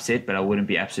massive upset, but I wouldn't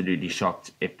be absolutely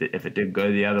shocked if it did go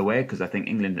the other way, because I think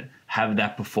England have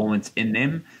that performance in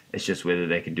them. It's just whether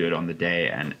they can do it on the day,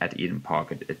 and at Eden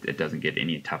Park, it doesn't get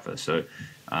any tougher. So,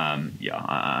 I'm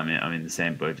in the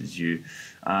same boat as you.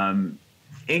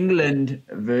 England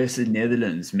versus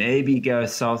Netherlands, maybe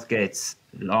Gareth Southgate's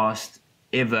last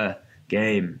ever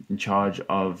game in charge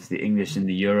of the English in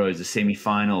the Euros, the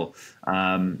semi-final,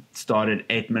 started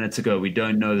 8 minutes ago. We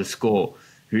don't know the score.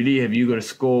 Hoole, have you got a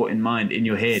score in mind, in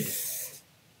your head?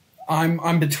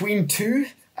 I'm between two,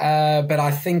 but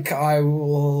I think I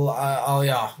will.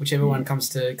 Whichever one comes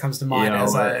to mind.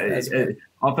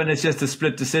 Often it's just a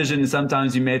split decision.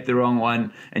 Sometimes you make the wrong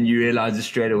one and you realize it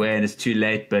straight away, and it's too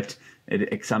late. But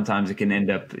sometimes it can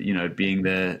end up, being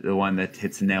the one that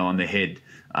hits the nail on the head.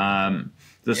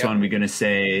 This one we're going to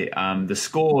say the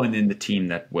score and then the team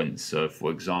that wins. So,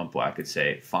 for example, I could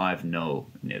say 5-0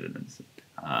 Netherlands.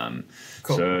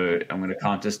 Cool. So I'm going to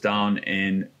count us down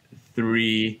in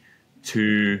 3,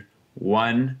 2,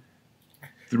 1.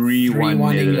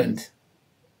 3-1 England.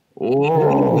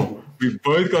 Oh, we've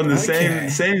both got the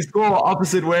same score,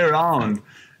 opposite way around.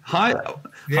 High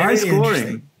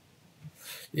scoring.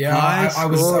 Yeah, I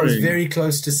was very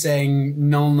close to saying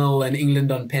 0-0 and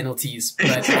England on penalties,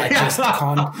 but I just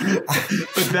can't.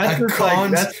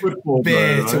 That's football,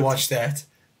 bear to watch that.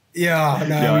 Yeah,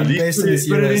 no. Based on this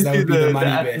Euros, that would be the money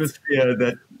bet.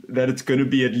 Atmosphere that it's going to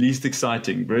be at least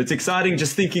exciting, bro. It's exciting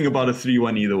just thinking about a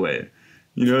 3-1 either way.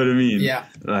 You know what I mean? Yeah.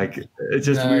 Like it's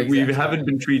just we haven't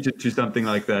been treated to something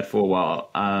like that for a while.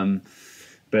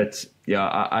 But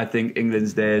yeah, I think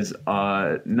England's days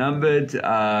are numbered.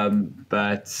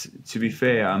 But to be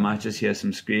fair, I might just hear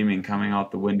some screaming coming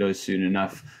out the windows soon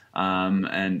enough,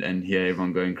 and hear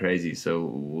everyone going crazy. So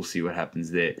we'll see what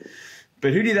happens there.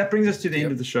 But Hoole, that brings us to the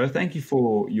end of the show. Thank you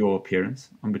for your appearance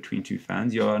on Between Two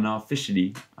Fans. You are now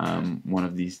officially one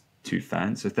of these two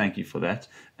fans. So thank you for that.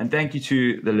 And thank you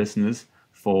to the listeners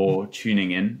for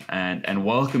tuning in and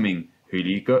welcoming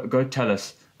Hoole. Go tell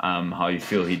us how you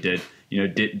feel he did.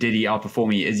 Did he outperform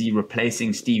me? Is he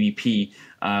replacing Stevie P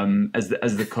as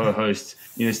the co-host?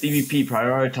 Stevie P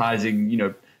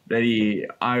prioritizing, bloody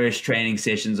Irish training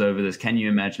sessions over this. Can you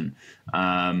imagine?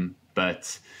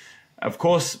 But of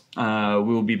course,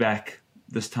 we'll be back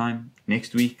this time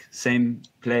next week, same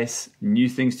place, new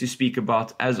things to speak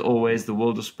about. As always, the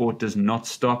world of sport does not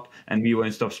stop, and we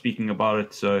won't stop speaking about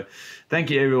it. So thank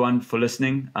you, everyone, for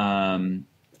listening.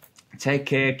 Take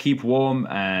care, keep warm,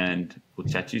 and we'll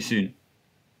chat to you soon.